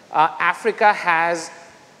 Africa has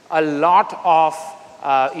a lot of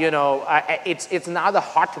it's now the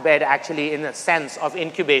hotbed actually in a sense of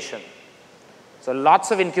incubation. So lots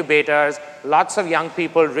of incubators, lots of young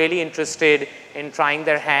people really interested in trying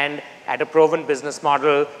their hand at a proven business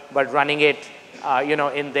model, but running it,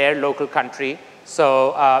 in their local country.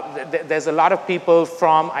 So there's a lot of people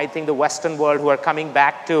from, I think, the Western world who are coming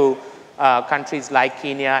back to countries like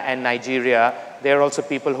Kenya and Nigeria. There are also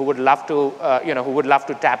people who would love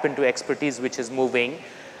to tap into expertise which is moving.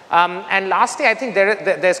 And lastly, I think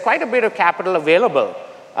there's quite a bit of capital available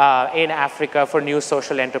in Africa for new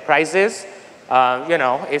social enterprises.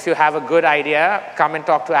 If you have a good idea, come and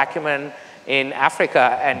talk to Acumen in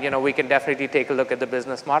Africa, and we can definitely take a look at the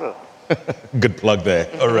business model. Good plug there.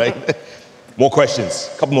 All right. More questions.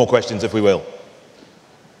 A couple more questions, if we will.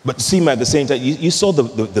 But Seema, at the same time, you saw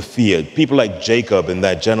the fear. People like Jacob and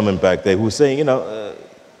that gentleman back there who were saying,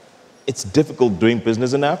 it's difficult doing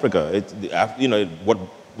business in Africa.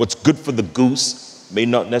 What's good for the goose may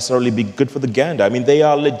not necessarily be good for the gander. I mean, they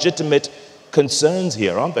are legitimate concerns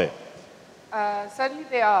here, aren't they? Certainly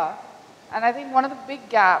they are. And I think one of the big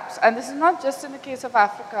gaps, and this is not just in the case of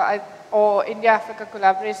Africa or India-Africa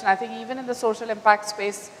collaboration, I think even in the social impact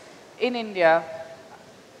space in India,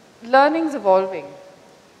 learning's evolving.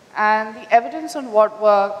 And the evidence on what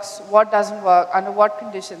works, what doesn't work, under what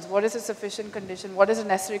conditions, what is a sufficient condition, what is a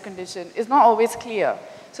necessary condition, is not always clear.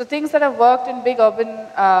 So things that have worked in big urban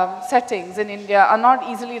settings in India are not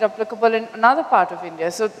easily replicable in another part of India.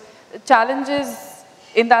 So the challenges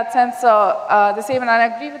in that sense are the same. And I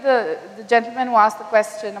agree with the gentleman who asked the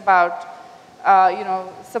question about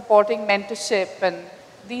supporting mentorship and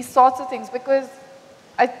these sorts of things, because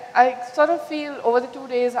I sort of feel over the 2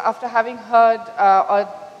 days after having heard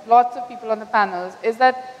lots of people on the panels is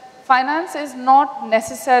that finance is not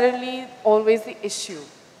necessarily always the issue.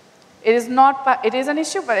 It is an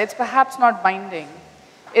issue, but it's perhaps not binding.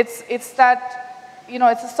 It's that,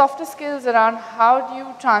 it's the softer skills around how do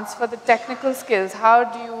you transfer the technical skills, how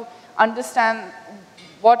do you understand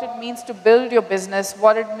what it means to build your business,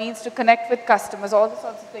 what it means to connect with customers, all the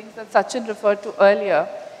sorts of things that Sachin referred to earlier.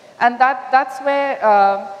 And that's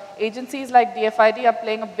where agencies like DFID are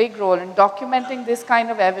playing a big role in documenting this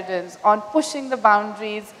kind of evidence, on pushing the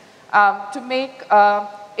boundaries to make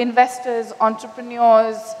investors,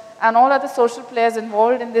 entrepreneurs, and all other social players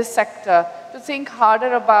involved in this sector to think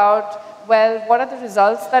harder about, well, what are the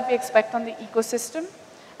results that we expect on the ecosystem,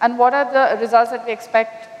 and what are the results that we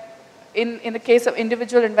expect in the case of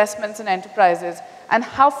individual investments and enterprises, and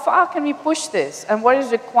how far can we push this, and what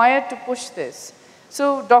is required to push this.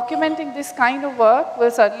 So documenting this kind of work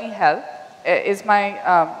will certainly help, is my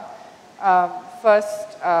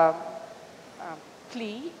first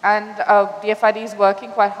plea. And DFID is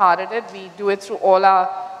working quite hard at it. We do it through all our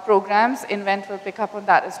programs. Invent will pick up on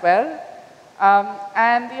that as well.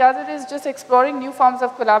 And the other is just exploring new forms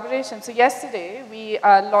of collaboration. So yesterday, we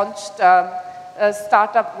launched a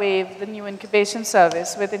startup wave, the new incubation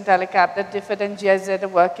service with Intellecap that DFID and GIZ are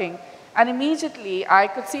working. And immediately, I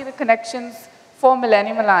could see the connections for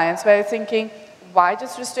Millennium Alliance, where we're thinking, why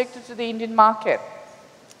just restrict it to the Indian market,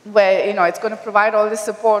 where it's going to provide all this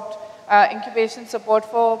support, incubation support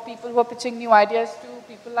for people who are pitching new ideas to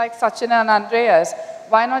people like Sachindra and Andreas.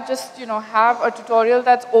 Why not just have a tutorial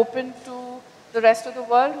that's open to the rest of the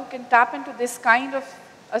world who can tap into this kind of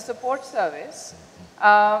a support service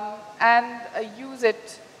and use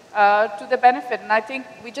it to the benefit. And I think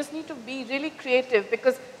we just need to be really creative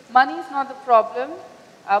because money is not the problem.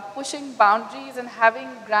 Pushing boundaries and having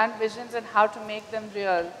grand visions and how to make them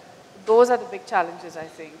real, those are the big challenges, I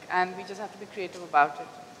think. And we just have to be creative about it.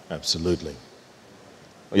 Absolutely.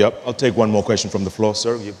 Yep, I'll take one more question from the floor,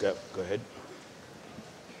 sir. You go ahead.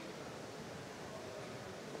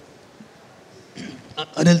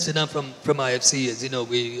 Anil Sinha from IFC. As you know,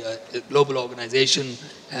 we, a global organization,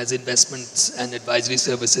 has investments and advisory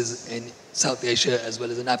services in South Asia as well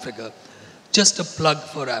as in Africa. Just a plug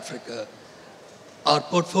for Africa. Our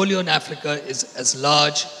portfolio in Africa is as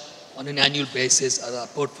large on an annual basis as our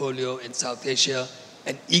portfolio in South Asia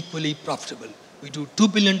and equally profitable. We do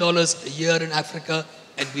 $2 billion a year in Africa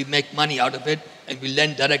and we make money out of it and we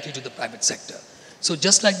lend directly to the private sector. So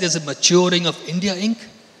just like there's a maturing of India Inc.,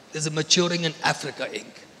 there's a maturing in Africa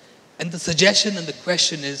Inc. And the suggestion and the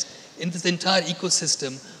question is, in this entire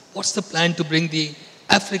ecosystem, what's the plan to bring the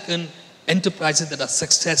African enterprises that are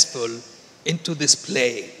successful into this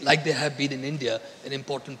play, like they have been in India, an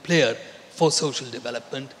important player for social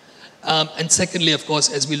development. And secondly, of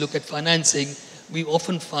course, as we look at financing, we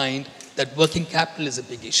often find that working capital is a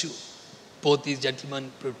big issue. Both these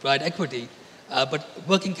gentlemen provide equity, but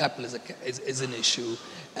working capital is an issue.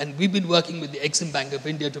 And we've been working with the Exim Bank of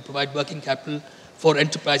India to provide working capital for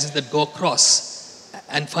enterprises that go across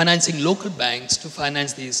and financing local banks to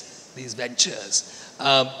finance these ventures.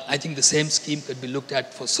 I think the same scheme could be looked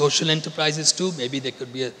at for social enterprises too. Maybe there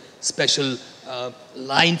could be a special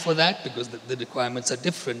line for that because the requirements are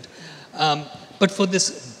different. But for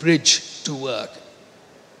this bridge to work,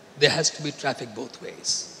 there has to be traffic both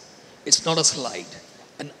ways. It's not a slide.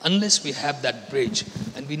 And unless we have that bridge,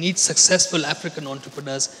 and we need successful African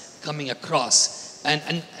entrepreneurs coming across,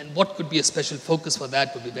 and what could be a special focus for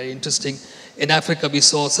that would be very interesting. In Africa, we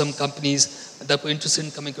saw some companies that were interested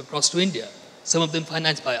in coming across to India. Some of them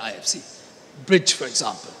financed by IFC. Bridge, for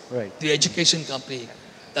example. Right. The education company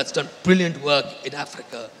that's done brilliant work in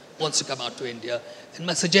Africa wants to come out to India. And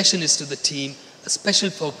my suggestion is to the team, a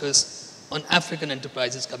special focus on African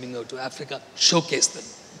enterprises coming out to Africa, showcase them.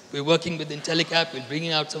 We're working with Intellecap, we're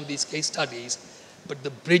bringing out some of these case studies, but the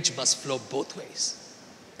bridge must flow both ways.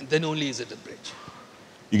 And then only is it a bridge.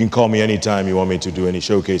 You can call me anytime you want me to do any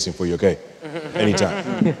showcasing for you, okay?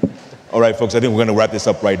 Anytime. All right, folks, I think we're going to wrap this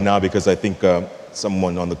up right now because I think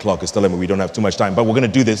someone on the clock is telling me we don't have too much time. But we're going to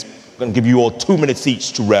do this. We're going to give you all 2 minutes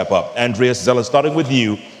each to wrap up. Andreas, Zeller, starting with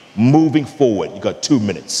you, moving forward. You got 2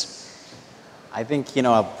 minutes. I think,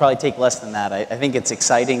 I'll probably take less than that. I think it's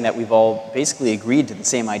exciting that we've all basically agreed to the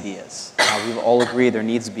same ideas. We've all agreed there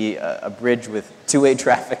needs to be a bridge with two-way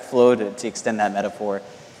traffic flow to extend that metaphor.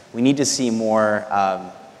 We need to see more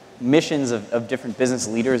missions of different business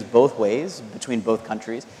leaders both ways, between both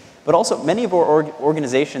countries. But also, many of our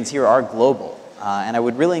organizations here are global, and I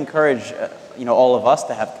would really encourage, all of us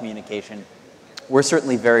to have communication. We're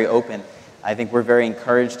certainly very open. I think we're very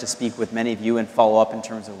encouraged to speak with many of you and follow up in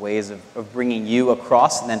terms of ways of bringing you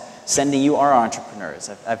across and then sending you our entrepreneurs.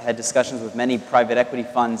 I've had discussions with many private equity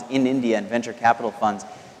funds in India and venture capital funds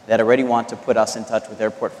that already want to put us in touch with their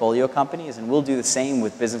portfolio companies, and we'll do the same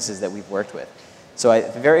with businesses that we've worked with. So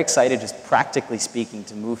I'm very excited, just practically speaking,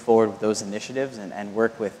 to move forward with those initiatives and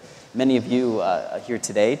work with many of you here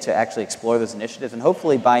today to actually explore those initiatives. And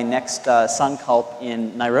hopefully by next Sankalp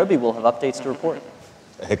in Nairobi, we'll have updates to report.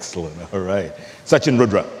 Excellent. All right. Sachin,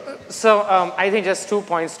 Rudra. So I think just 2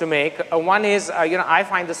 points to make. One is, I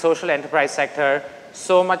find the social enterprise sector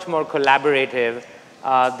so much more collaborative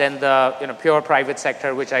than the pure private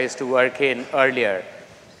sector, which I used to work in earlier.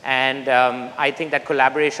 And I think that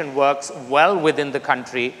collaboration works well within the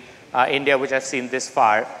country, India, which I've seen this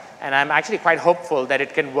far. And I'm actually quite hopeful that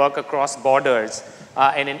it can work across borders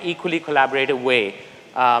in an equally collaborative way.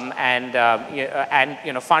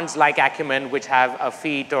 Funds like Acumen, which have a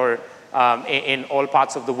feet in all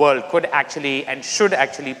parts of the world, could actually and should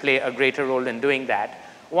actually play a greater role in doing that.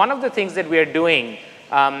 One of the things that we are doing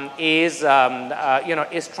is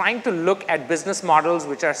trying to look at business models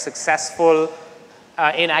which are successful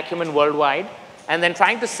in Acumen worldwide, and then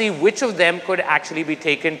trying to see which of them could actually be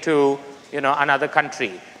taken to another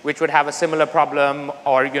country, which would have a similar problem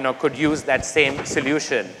or could use that same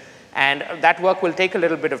solution. And that work will take a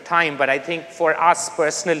little bit of time, but I think for us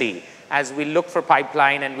personally, as we look for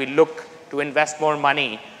pipeline and we look to invest more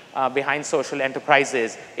money behind social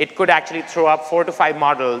enterprises, it could actually throw up 4 to 5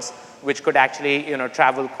 models which could actually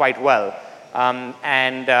travel quite well.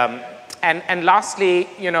 And lastly,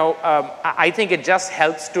 I think it just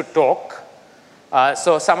helps to talk.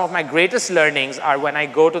 So some of my greatest learnings are when I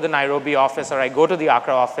go to the Nairobi office or I go to the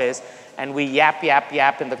Accra office and we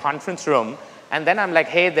yap in the conference room, And then I'm like,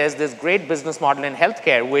 hey, there's this great business model in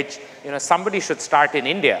healthcare, which somebody should start in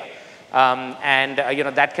India.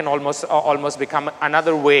 That can almost become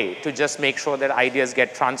another way to just make sure that ideas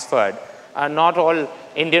get transferred. Not all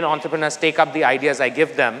Indian entrepreneurs take up the ideas I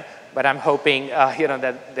give them, but I'm hoping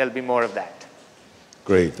that there'll be more of that.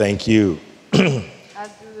 Great, thank you. I'll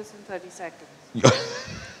do this in 30 seconds.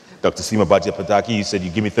 Dr. Seema Bhatia-Panthaki, you said you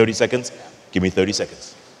give me 30 seconds? Yeah. Give me 30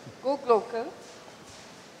 seconds. Go global,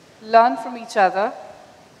 learn from each other,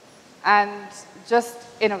 and just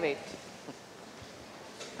innovate.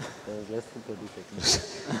 Less than 30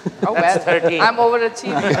 seconds. Oh, well, 13. I'm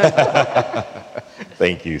overachieving.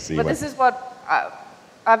 Thank you, Seema. But this is what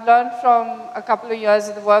I've learned from a couple of years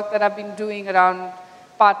of the work that I've been doing around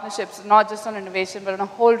partnerships, not just on innovation, but on a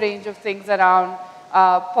whole range of things around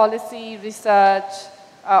policy, research,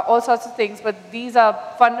 all sorts of things. But these are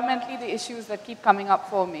fundamentally the issues that keep coming up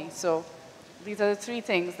for me. So these are the 3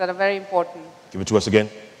 things that are very important. Give it to us again.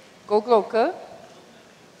 Go local,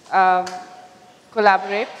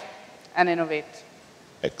 collaborate, and innovate.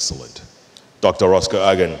 Excellent. Dr. Oscar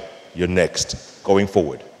Aghan, you're next, going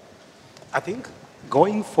forward. I think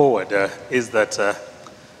going forward is that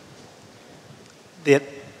the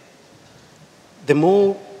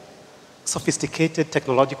more sophisticated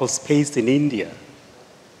technological space in India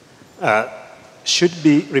should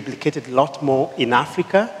be replicated a lot more in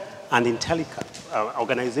Africa and Intellecap.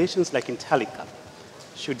 Organizations like Intellecap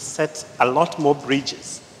should set a lot more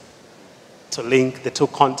bridges to link the 2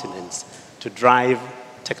 continents to drive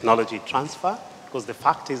technology transfer, because the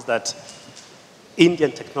fact is that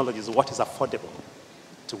Indian technology is what is affordable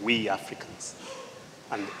to we Africans.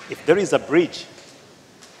 And if there is a bridge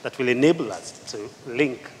that will enable us to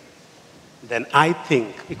link, then I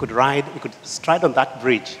think we could stride on that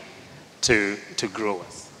bridge to grow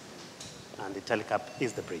us. And Intellecap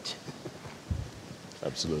is the bridge.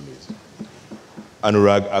 Absolutely.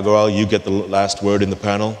 Anurag, Agrawal, you get the last word in the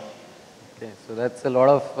panel. Okay, so that's a lot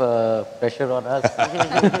of pressure on us.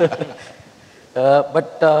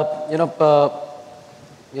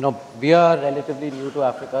 We are relatively new to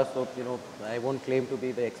Africa, so I won't claim to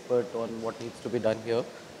be the expert on what needs to be done here.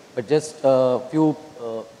 But just a few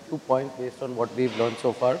points based on what we've learned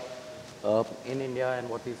so far in India and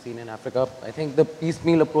what we've seen in Africa. I think the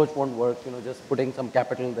piecemeal approach won't work. Just putting some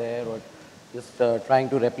capital there or just trying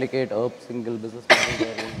to replicate a single business model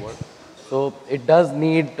there won't work. So it does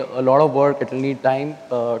need a lot of work. It will need time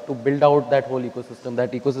to build out that whole ecosystem.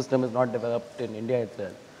 That ecosystem is not developed in India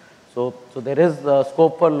itself. So there is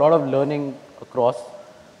scope for a lot of learning across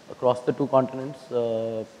the 2 continents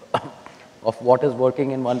of what is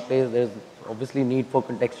working in one place. There's obviously need for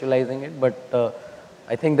contextualizing it, but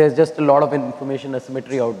I think there's just a lot of information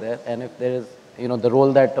asymmetry out there. And if there is, the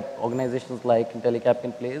role that organizations like Intellecap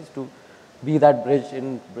can play is to be that bridge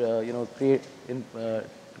in,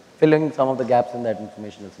 filling some of the gaps in that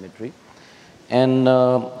information asymmetry. And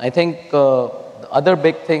I think the other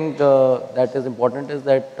big thing that is important is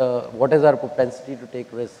that what is our propensity to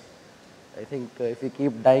take risks? I think if we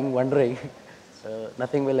keep dying wondering,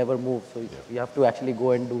 nothing will ever move. So we have to actually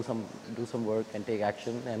go and do some work and take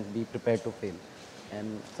action and be prepared to fail.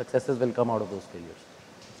 And successes will come out of those failures.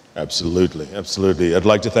 Absolutely, absolutely. I'd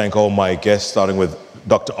like to thank all my guests, starting with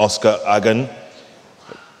Dr. Oscar Aghan,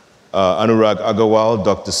 Anurag Agrawal,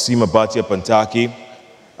 Dr. Seema Bhatia-Panthaki,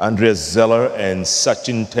 Andreas Zeller, and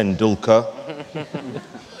Sachin Tendulkar.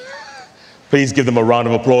 Please give them a round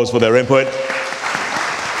of applause for their input.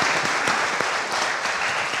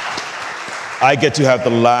 I get to have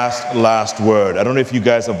the last word. I don't know if you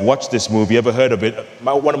guys have watched this movie, ever heard of it.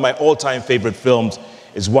 One of my all-time favorite films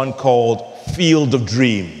is one called Field of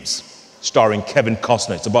Dreams, starring Kevin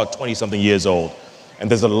Costner. It's about 20-something years old. And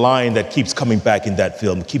there's a line that keeps coming back in that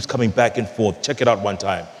film, keeps coming back and forth. Check it out one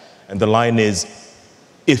time. And the line is,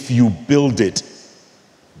 if you build it,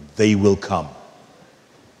 they will come.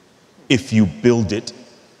 If you build it,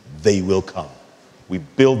 they will come. We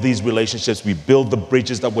build these relationships, we build the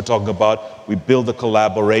bridges that we're talking about, we build the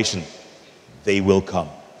collaboration. They will come.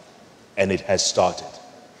 And it has started.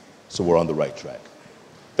 So we're on the right track.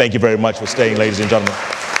 Thank you very much for staying, ladies and gentlemen.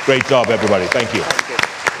 Great job, everybody. Thank you.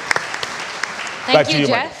 Thank you,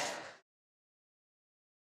 Jeff.